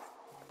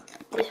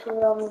 This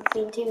one has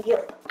been too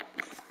good.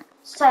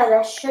 So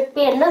there should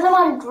be another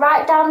one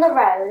right down the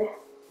road.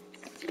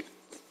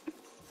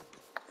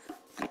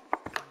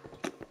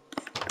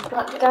 You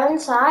want to go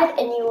inside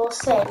and you will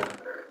see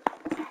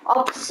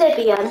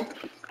obsidian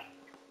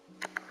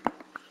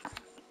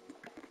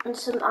and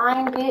some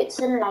iron boots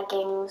and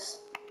leggings.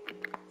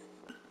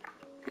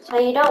 So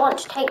you don't want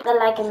to take the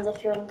leggings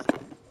if you're in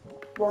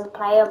one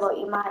player, but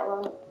you might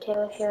want to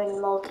if you're in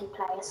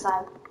multiplayer. So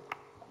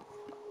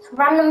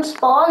random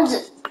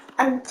spawns,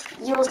 and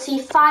you'll see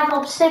 5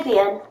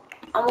 obsidian,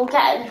 and we'll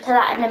get into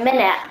that in a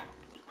minute.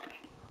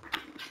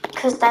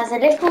 Because there's a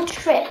little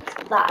trick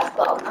that I've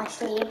got on my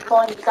sleeve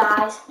for you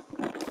guys.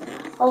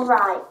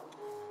 Alright.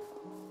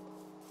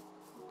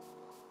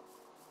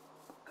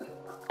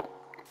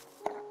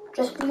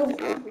 Just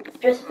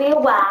be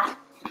aware.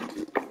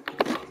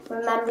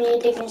 Remember, you're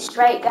digging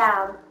straight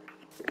down.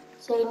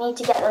 So you need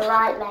to get the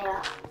right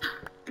layer.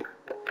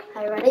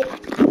 Okay, ready?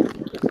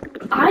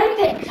 Iron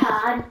pick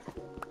time.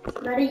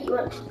 Ready? You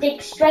want to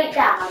dig straight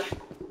down.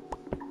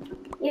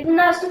 Even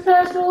though it's the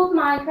first rule of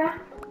Minecraft,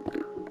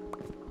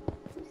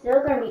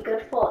 still going to be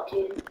good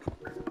fortune.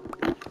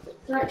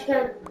 You want to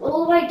go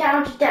all the way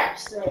down to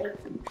depth 3.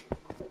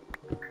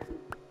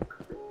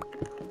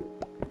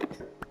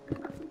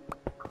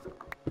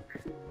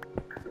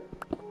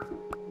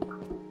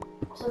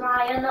 Some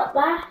iron up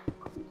there.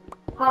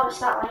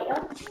 Harvest that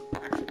later.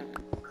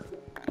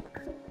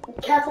 Be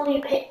careful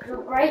you pick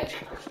don't break.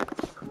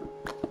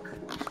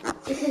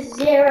 This is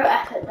 0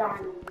 effort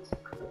diamonds.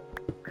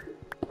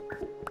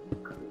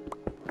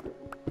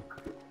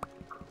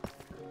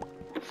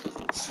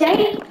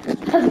 See?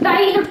 A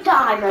vein of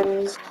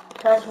diamonds.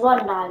 There's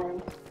 1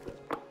 diamond.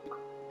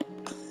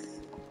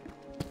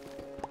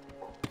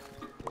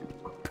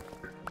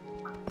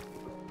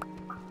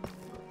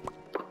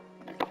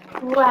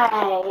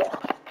 Wait.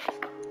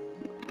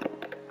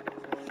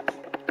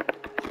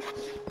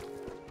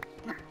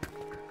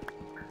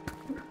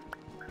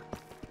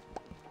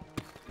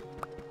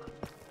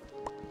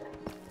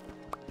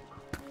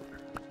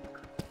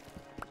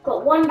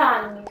 Got 1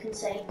 diamond, you can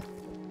see.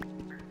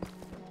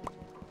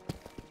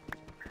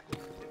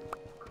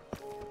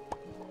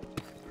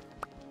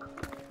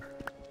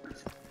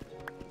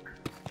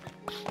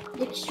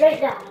 Dig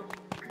straight down.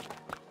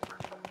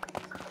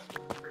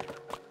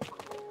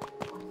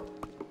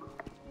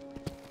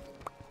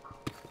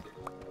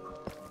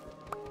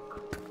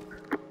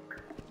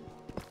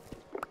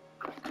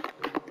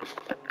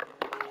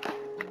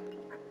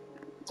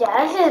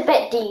 Yeah, this is a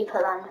bit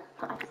deeper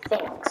than I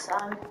think, so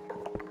I'm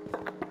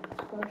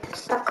going to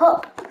stack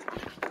up.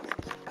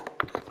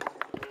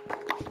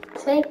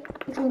 See,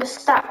 you can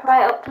just stack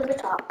right up to the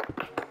top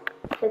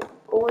with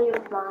all your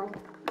mine.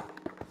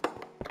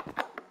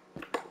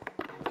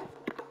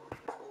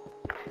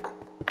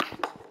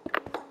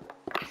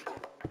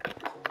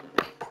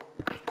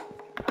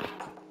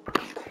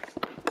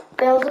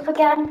 Build up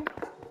again.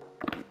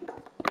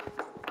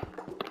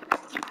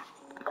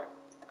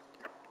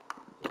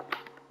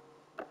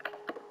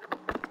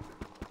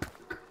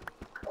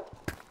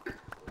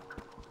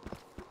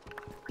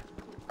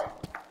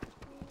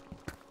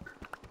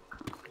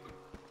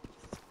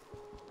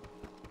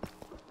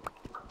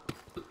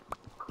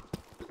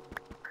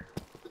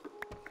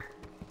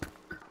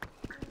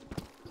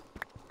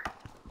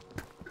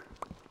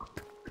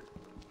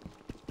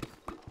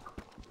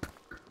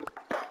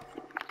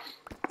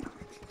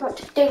 Want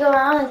to dig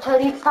around until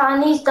you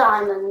find these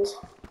diamonds.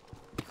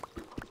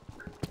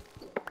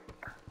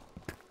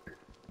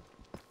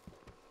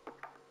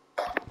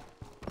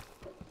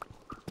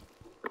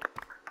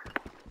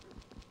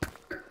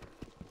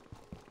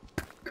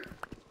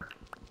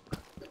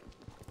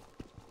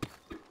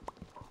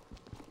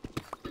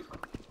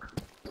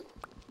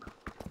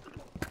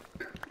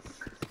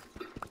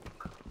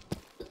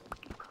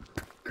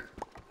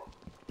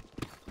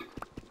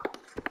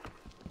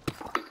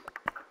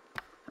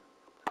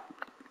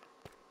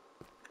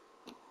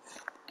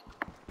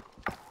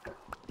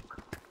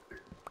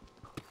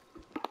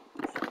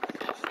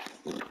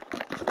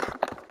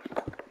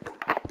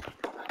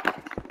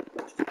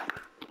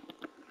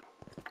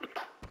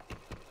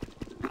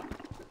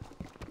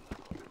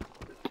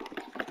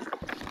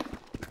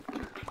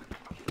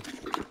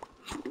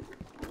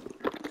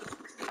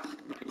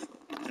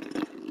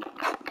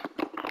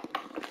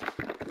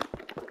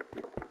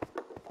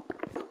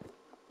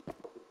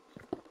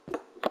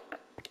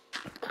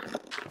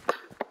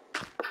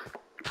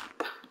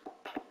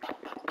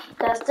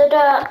 There's the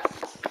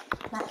dirt.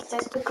 Next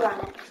is the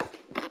granite.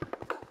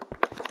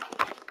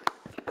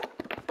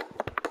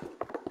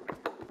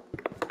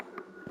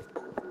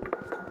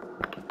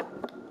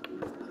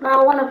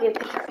 Now one of your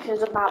pickaxes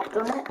is about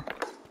done it.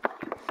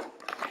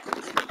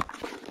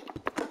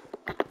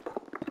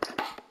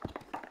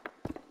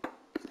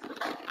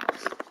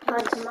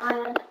 Mine's some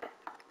iron.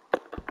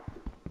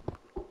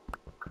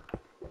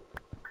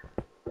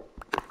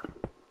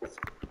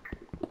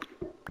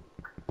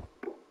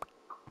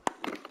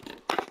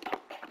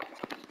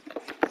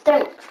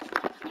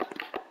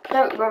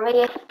 Don't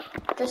worry,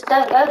 just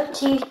don't go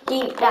too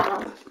deep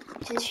down.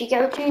 Because if you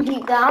go too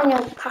deep down,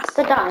 you'll pass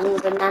the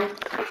diamonds and then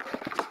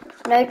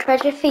no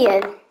treasure for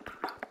you.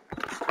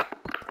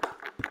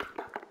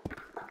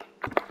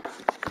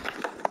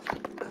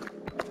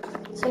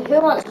 So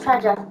who wants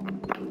treasure?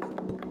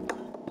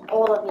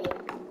 All of you.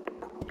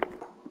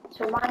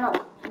 So why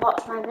not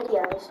watch my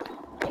videos?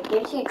 It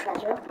gives you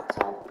treasure,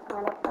 so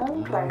why not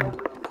earn treasure?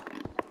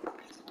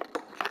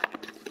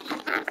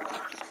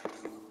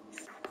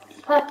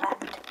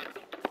 Perfect.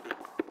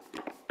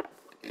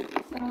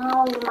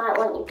 Now you might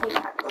want your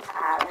pickaxe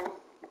repairing.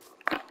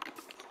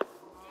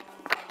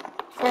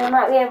 So you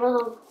might be able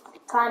to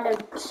find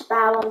a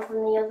spare one from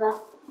the other.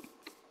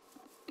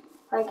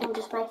 Or you can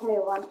just make a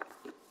new one.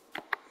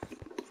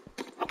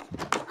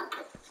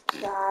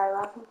 So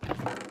what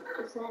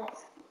is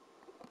this?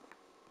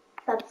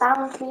 The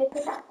bound for your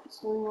pickaxe?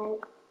 No.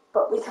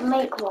 But we can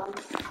make one.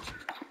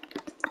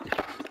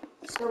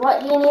 So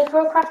what do you need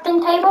for a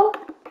crafting table?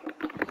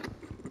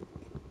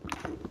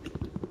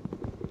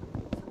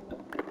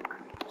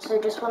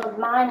 So just one of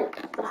mine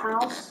at the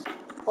house,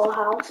 or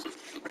house.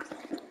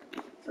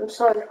 I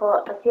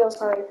feel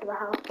sorry for the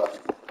house, but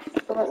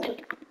I want to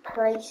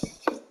place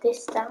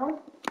this down.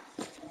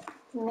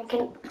 And I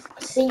can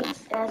see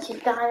there's your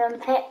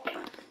diamond pick.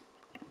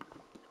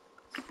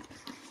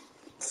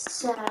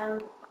 So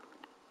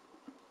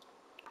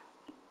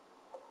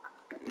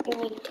you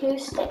need 2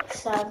 sticks,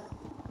 so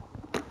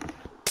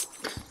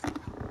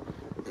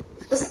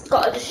just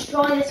gotta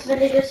destroy this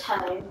villager's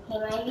home. He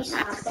may be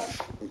sad,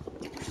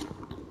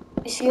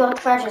 but so your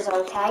treasure's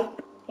okay.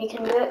 You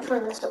can do it for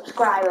the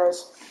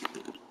subscribers.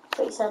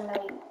 But he said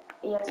no,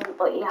 he hasn't,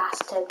 but he has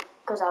to,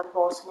 because I'm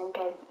forcing him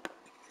to.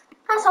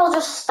 And so I'll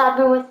just stab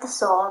him with the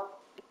sword.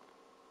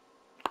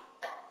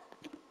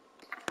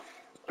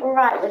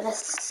 Right, with a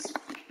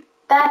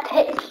spare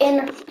pick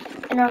in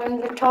our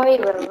inventory,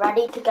 we're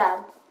ready to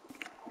go.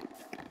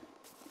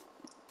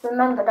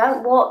 Remember,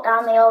 don't walk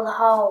down the old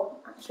hole,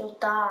 else you'll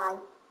die.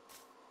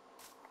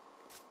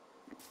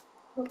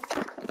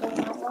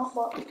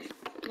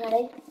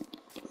 Ready?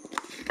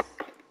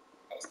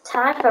 It's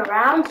time for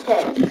round 2.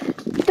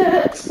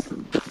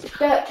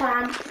 Dirt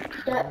time.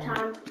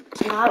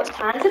 Now it's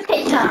time for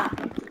pit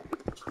time.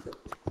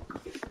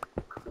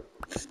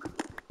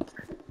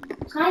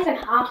 It's not even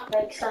half a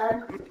big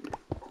stone.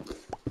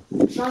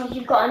 As long as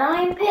you've got an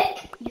iron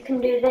pick, you can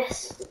do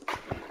this.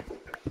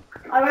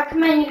 I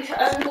recommend you to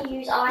only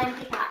use iron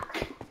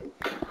pickaxe.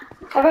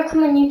 I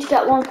recommend you to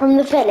get one from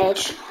the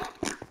village,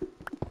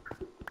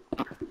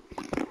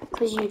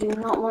 because you do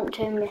not want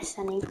to miss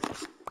any.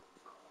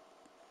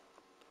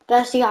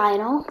 There's the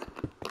iron ore,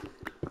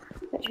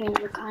 which means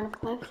we're kind of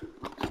close.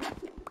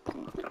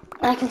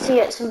 And I can see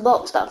it's some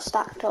blocks that have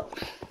stacked up.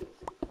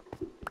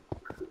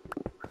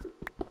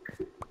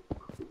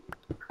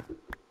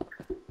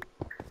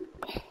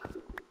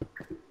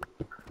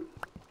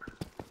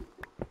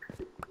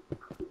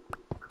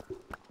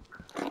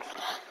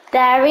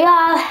 There we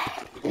are.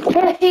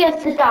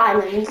 Here's the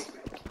diamonds.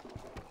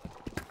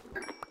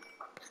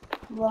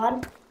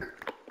 1.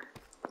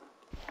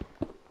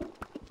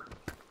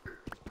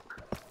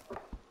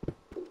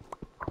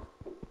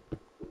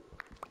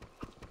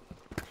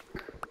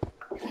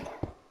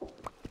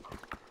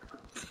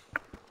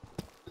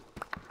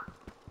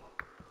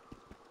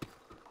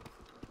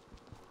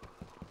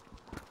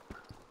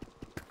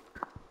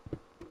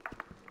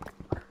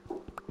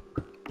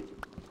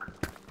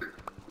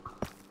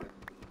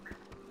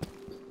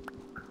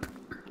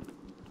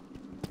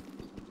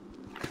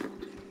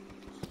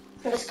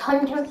 I'm just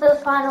hunting for the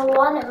final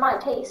one. It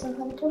might take some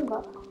hunting,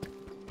 but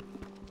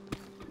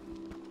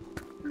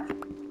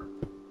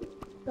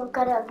you'll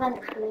get it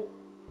eventually.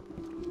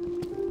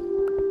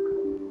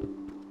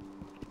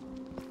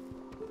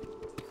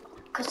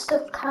 Because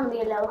stuff can be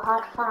a little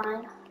hard to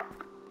find.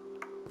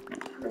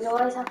 We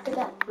always have to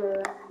get through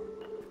it.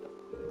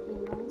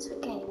 Once we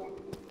gain it,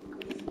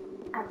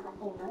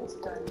 everything is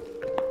done.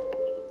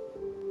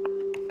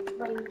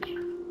 Rage.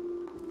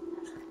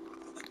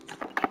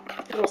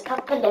 You just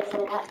have to live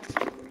with it.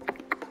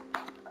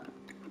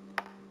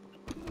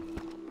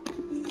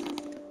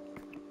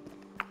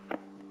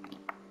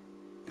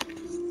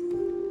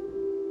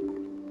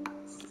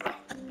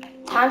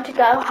 Time to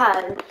go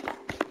home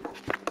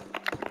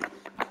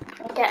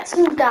and get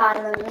some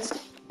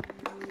diamonds.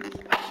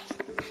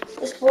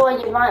 Just warn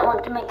you, might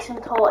want to make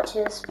some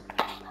torches.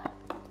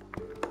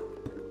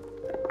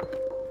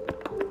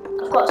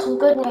 I've got some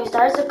good news.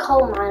 There is a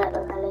coal mine at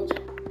the village.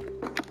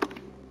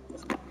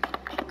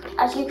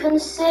 as you can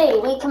see,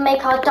 we can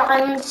make our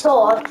diamond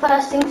sword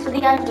first thing for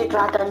the Ender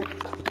Dragon.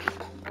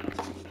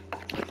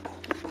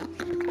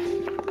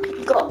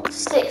 We've got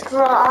 6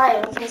 raw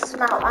iron, we can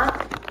smelt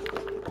that.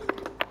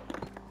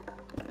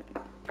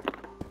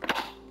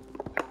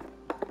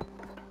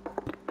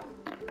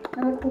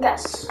 And we can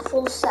get a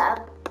full set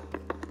of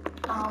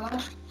armour.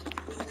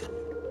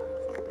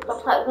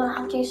 Looks like we're going to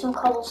have to use some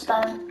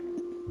cobblestone.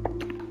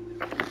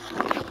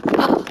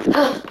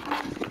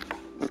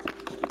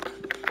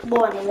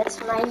 Warning, this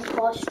may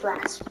cause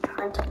stress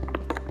trying to...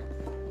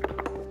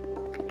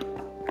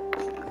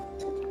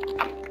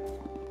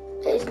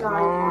 It is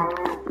 9.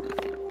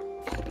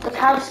 The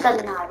cow's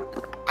said 9.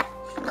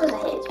 Because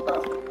it is,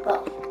 but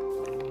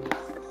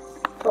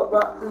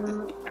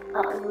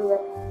that was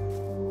really...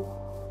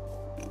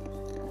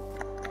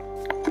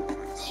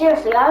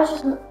 Seriously, I was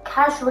just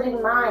casually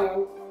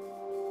mining.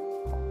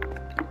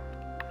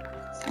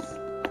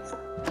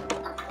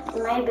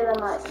 Maybe they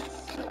might,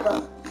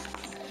 but...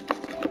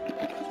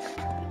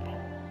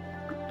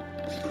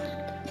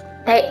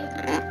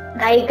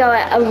 There you go,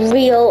 a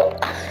real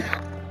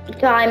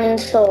diamond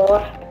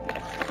sword.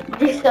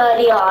 This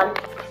early on.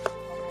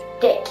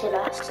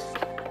 Ridiculous.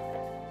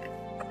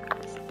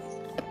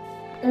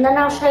 And then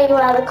I'll show you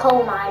where the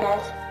coal mine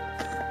is.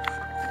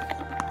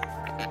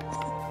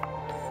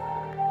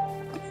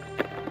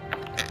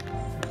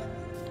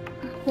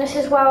 This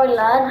is where we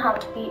learn how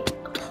to be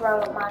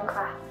pro at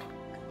Minecraft.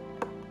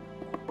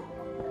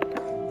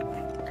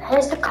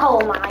 Here's the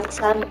coal mine,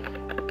 son.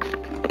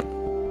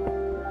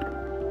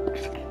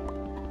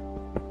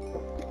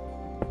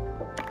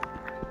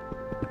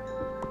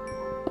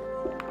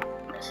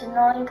 It's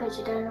annoying because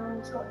you don't know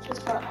any torches,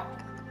 but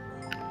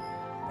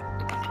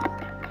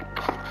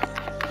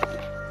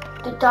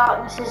the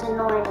darkness is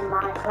annoying in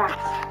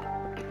Minecraft.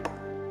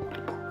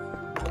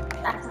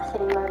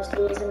 Everything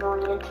mostly is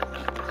annoying.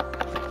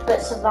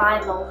 But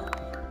survival.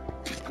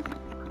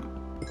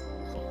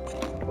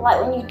 Like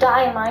when you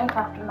die in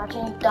Minecraft,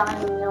 imagine you die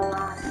in real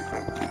life.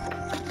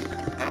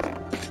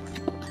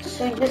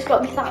 So you just got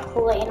to be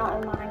thankful that you're not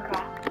in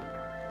Minecraft.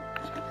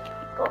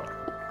 But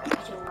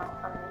because you're not,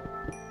 I mean.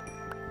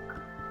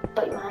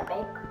 But you might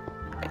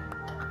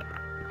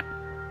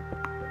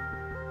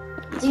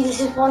be. See, this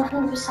is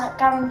 100%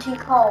 guaranteed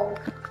coal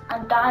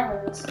and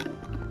diamonds.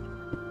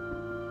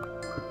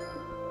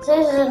 So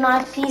this is a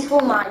nice peaceful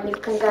mine you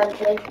can go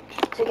to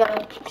go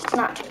and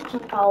snatch up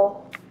some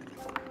coal.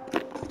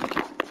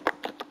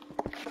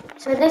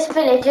 So this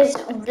village is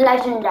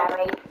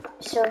legendary.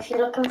 So if you're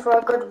looking for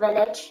a good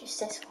village, it's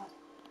this one.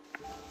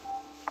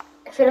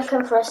 If you're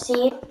looking for a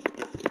seed,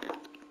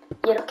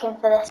 you're looking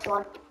for this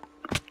one.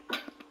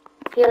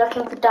 If you're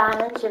looking for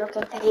diamonds, you're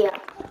looking for here.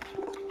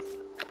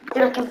 If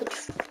you're looking for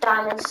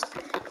diamonds,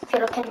 if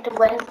you're looking to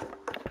win,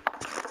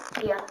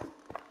 here.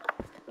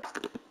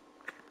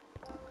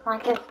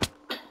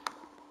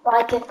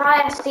 Like if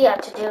I asked you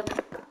to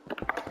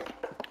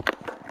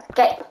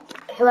get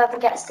whoever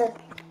gets the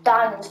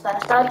diamonds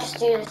first, I'll just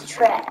do this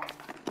trick,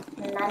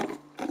 and then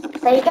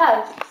there you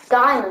go,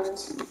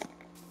 diamonds.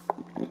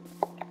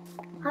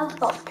 I've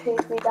got 3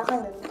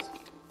 diamonds.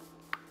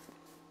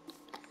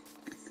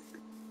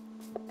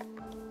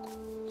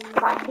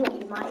 But I think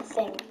you might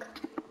think.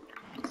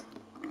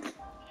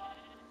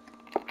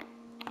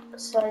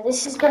 So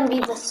this is going to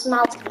be the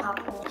smelting hub,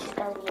 and this is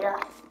going to be the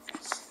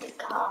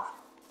stick half.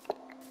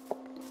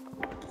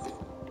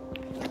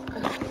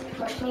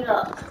 Wish me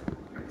luck,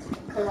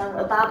 because I'm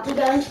about to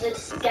go into the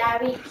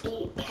scary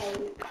deep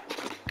cave.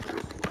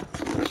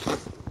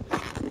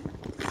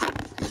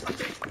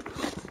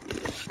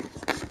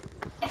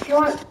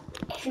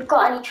 If you've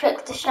got any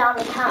tricks to share on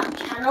the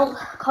channel,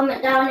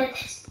 comment down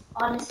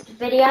on this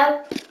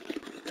video.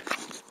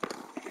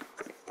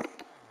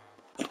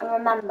 And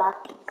remember,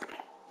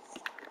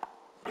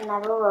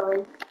 never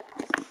worry.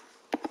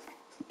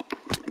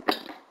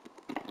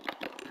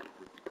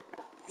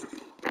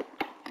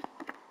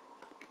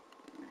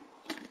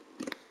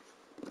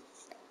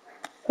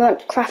 We want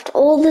to craft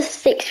all the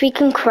sticks we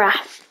can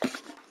craft.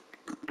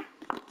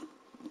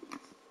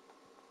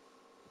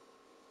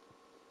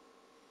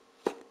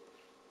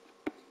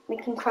 We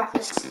can craft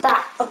a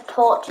stack of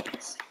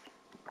torches.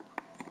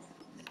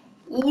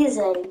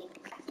 Easy.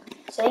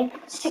 See?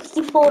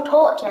 64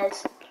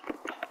 torches.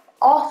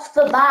 Off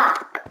the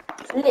back.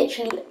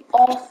 Literally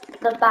off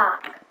the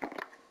back.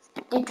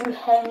 Did you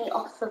hear me?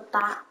 Off the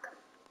back.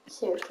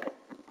 Seriously.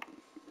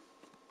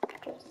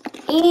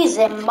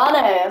 Easy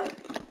money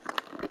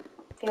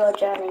for your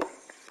journey.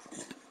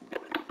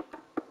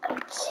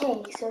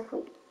 Okay, so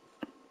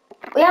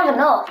if we have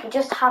enough. We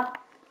just have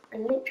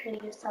literally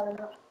just have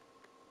enough.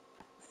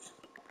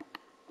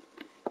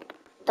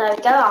 There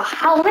we go, our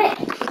helmet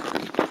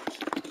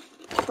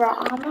for our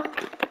armor.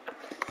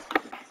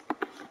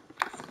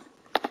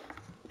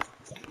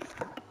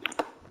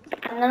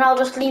 And then I'll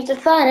just leave the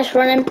furnace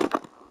running.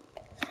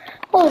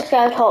 We'll just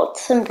go talk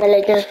to some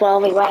villagers while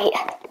we wait.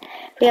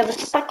 We have a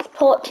stack of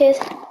torches.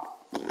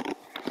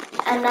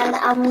 And then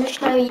I'm going to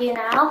show you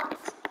now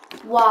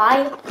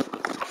why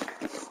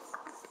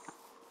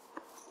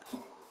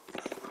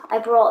I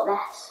brought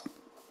this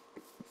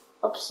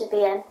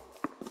obsidian.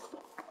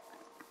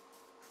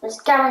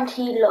 There's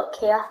guaranteed luck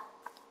here.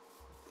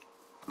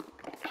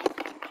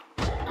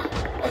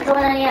 If you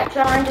want any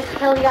extra iron, just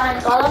kill the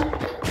iron golem.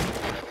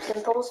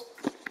 Simples.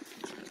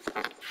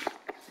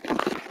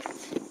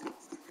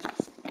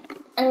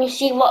 And you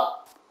see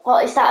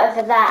what is that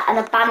over there? An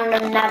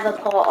abandoned nether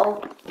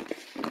portal.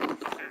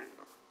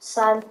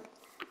 So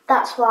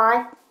that's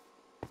why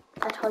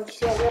I told you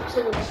to get the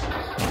obsidian.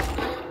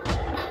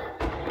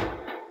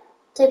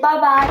 Say bye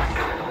bye.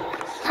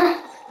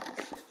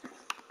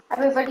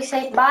 Everybody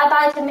say bye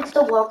bye to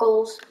Mr.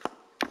 Wuggles.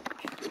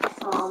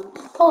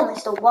 Poor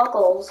Mr.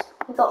 Wuggles.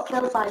 He got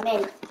killed by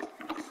me.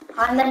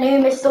 I'm the new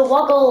Mr.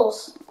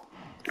 Wuggles.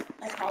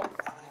 Okay.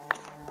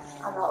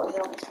 I'm not the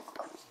old Mr.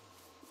 Wuggles.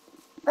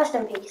 Rest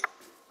in peace.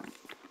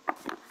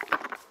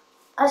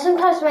 I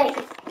sometimes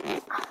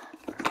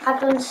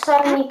I've done so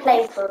many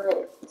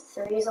playthroughs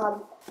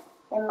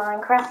in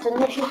Minecraft,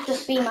 and this should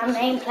just be my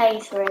main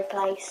playthrough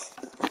place.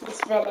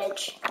 This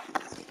village.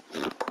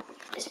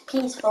 It's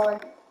peaceful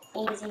and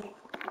easy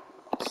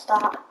to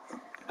start.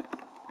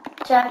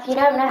 So if you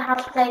don't know how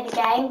to play the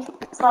game,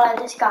 follow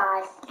this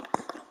guy.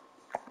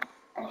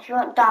 And if you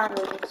want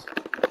diamonds,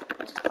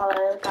 just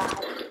follow the guy.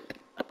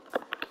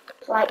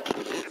 Like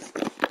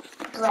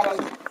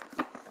Brennan.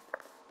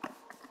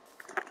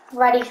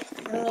 Ready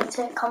for me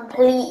to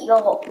complete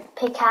your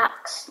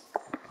pickaxe,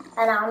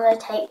 and I'm going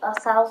to take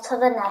myself to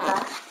the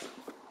nether.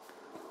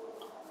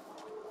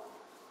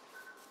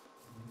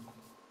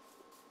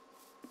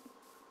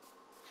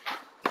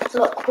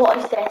 Look, what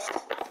is this?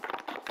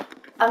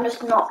 I'm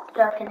just not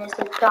joking, it's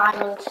a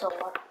diamond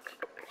sword.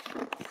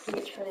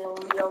 Literally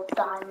a real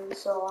diamond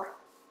sword.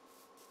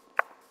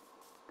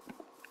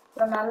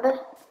 Remember,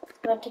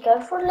 you want to go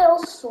for a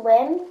little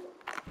swim.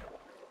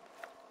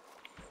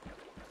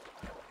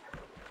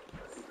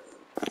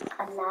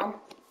 And then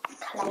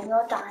claim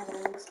your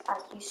diamonds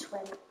as you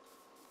swim.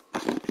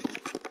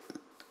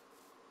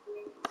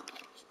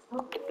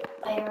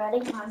 Are you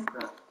ready?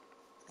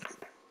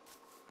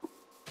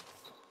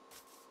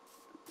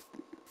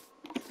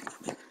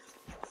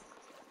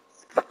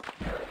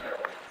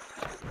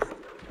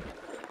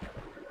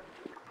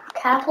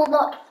 Careful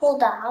not to fall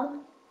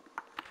down.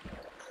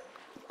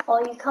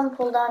 Or you can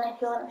fall down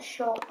if you want a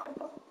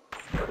shortcut.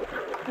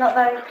 Not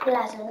very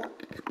pleasant,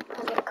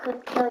 because you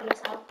could kill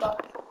yourself,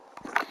 but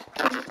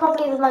this is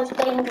probably the most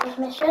dangerous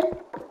mission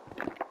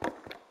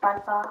by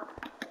far.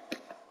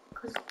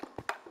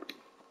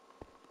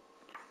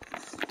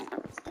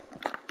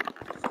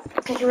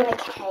 Because you're in a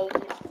cave.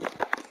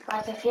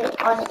 Like if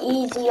you're on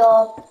easy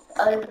or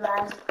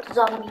over,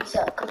 zombies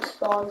that could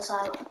spawn,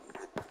 so.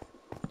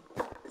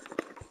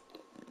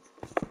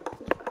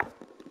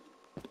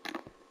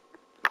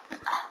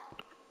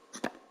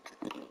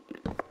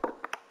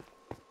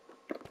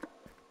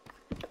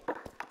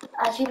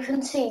 As you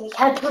can see, we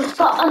head to the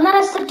spot, and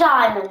there's the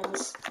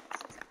diamonds.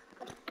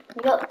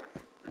 Look.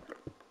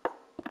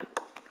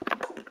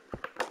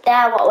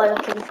 They're what we're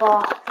looking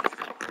for.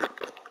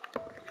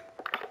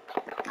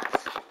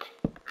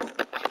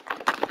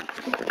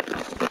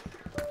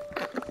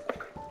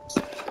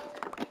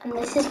 And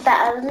this is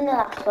better than the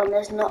last one.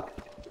 There's not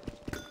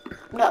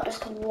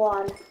just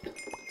one,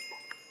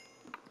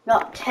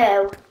 not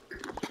two,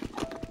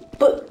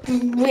 but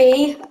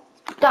 3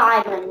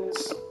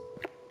 diamonds.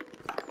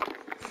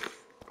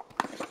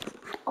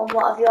 And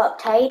what have you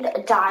obtained?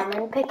 A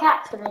diamond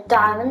pickaxe and a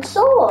diamond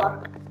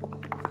sword.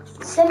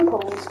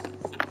 Simples.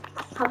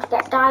 How to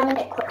get diamond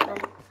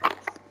equipment.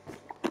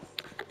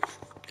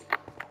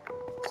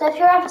 So if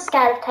you're ever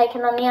scared of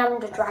taking on the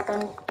Ender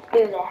Dragon,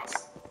 do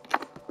this.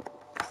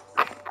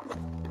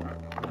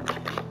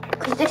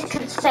 Because this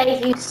could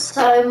save you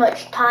so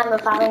much time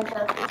of having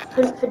to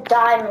hunt for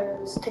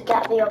diamonds to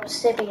get the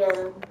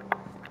obsidian.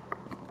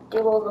 Do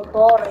all the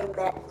boring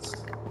bits.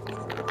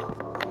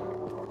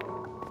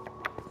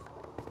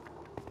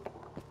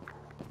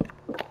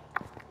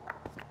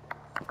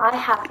 I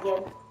have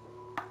you.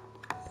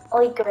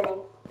 Are you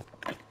grinning?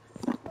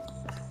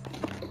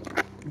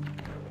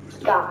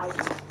 Guys.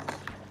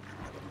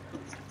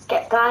 Let's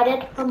get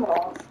guided for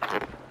more.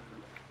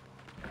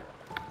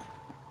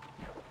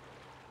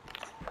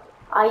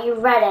 Are you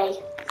ready?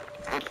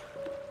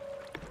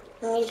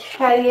 Let me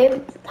show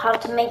you how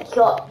to make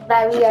your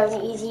very own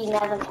easy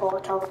nether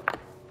portal.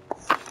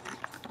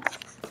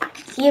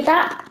 See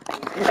that?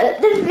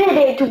 The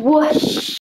village, whoosh!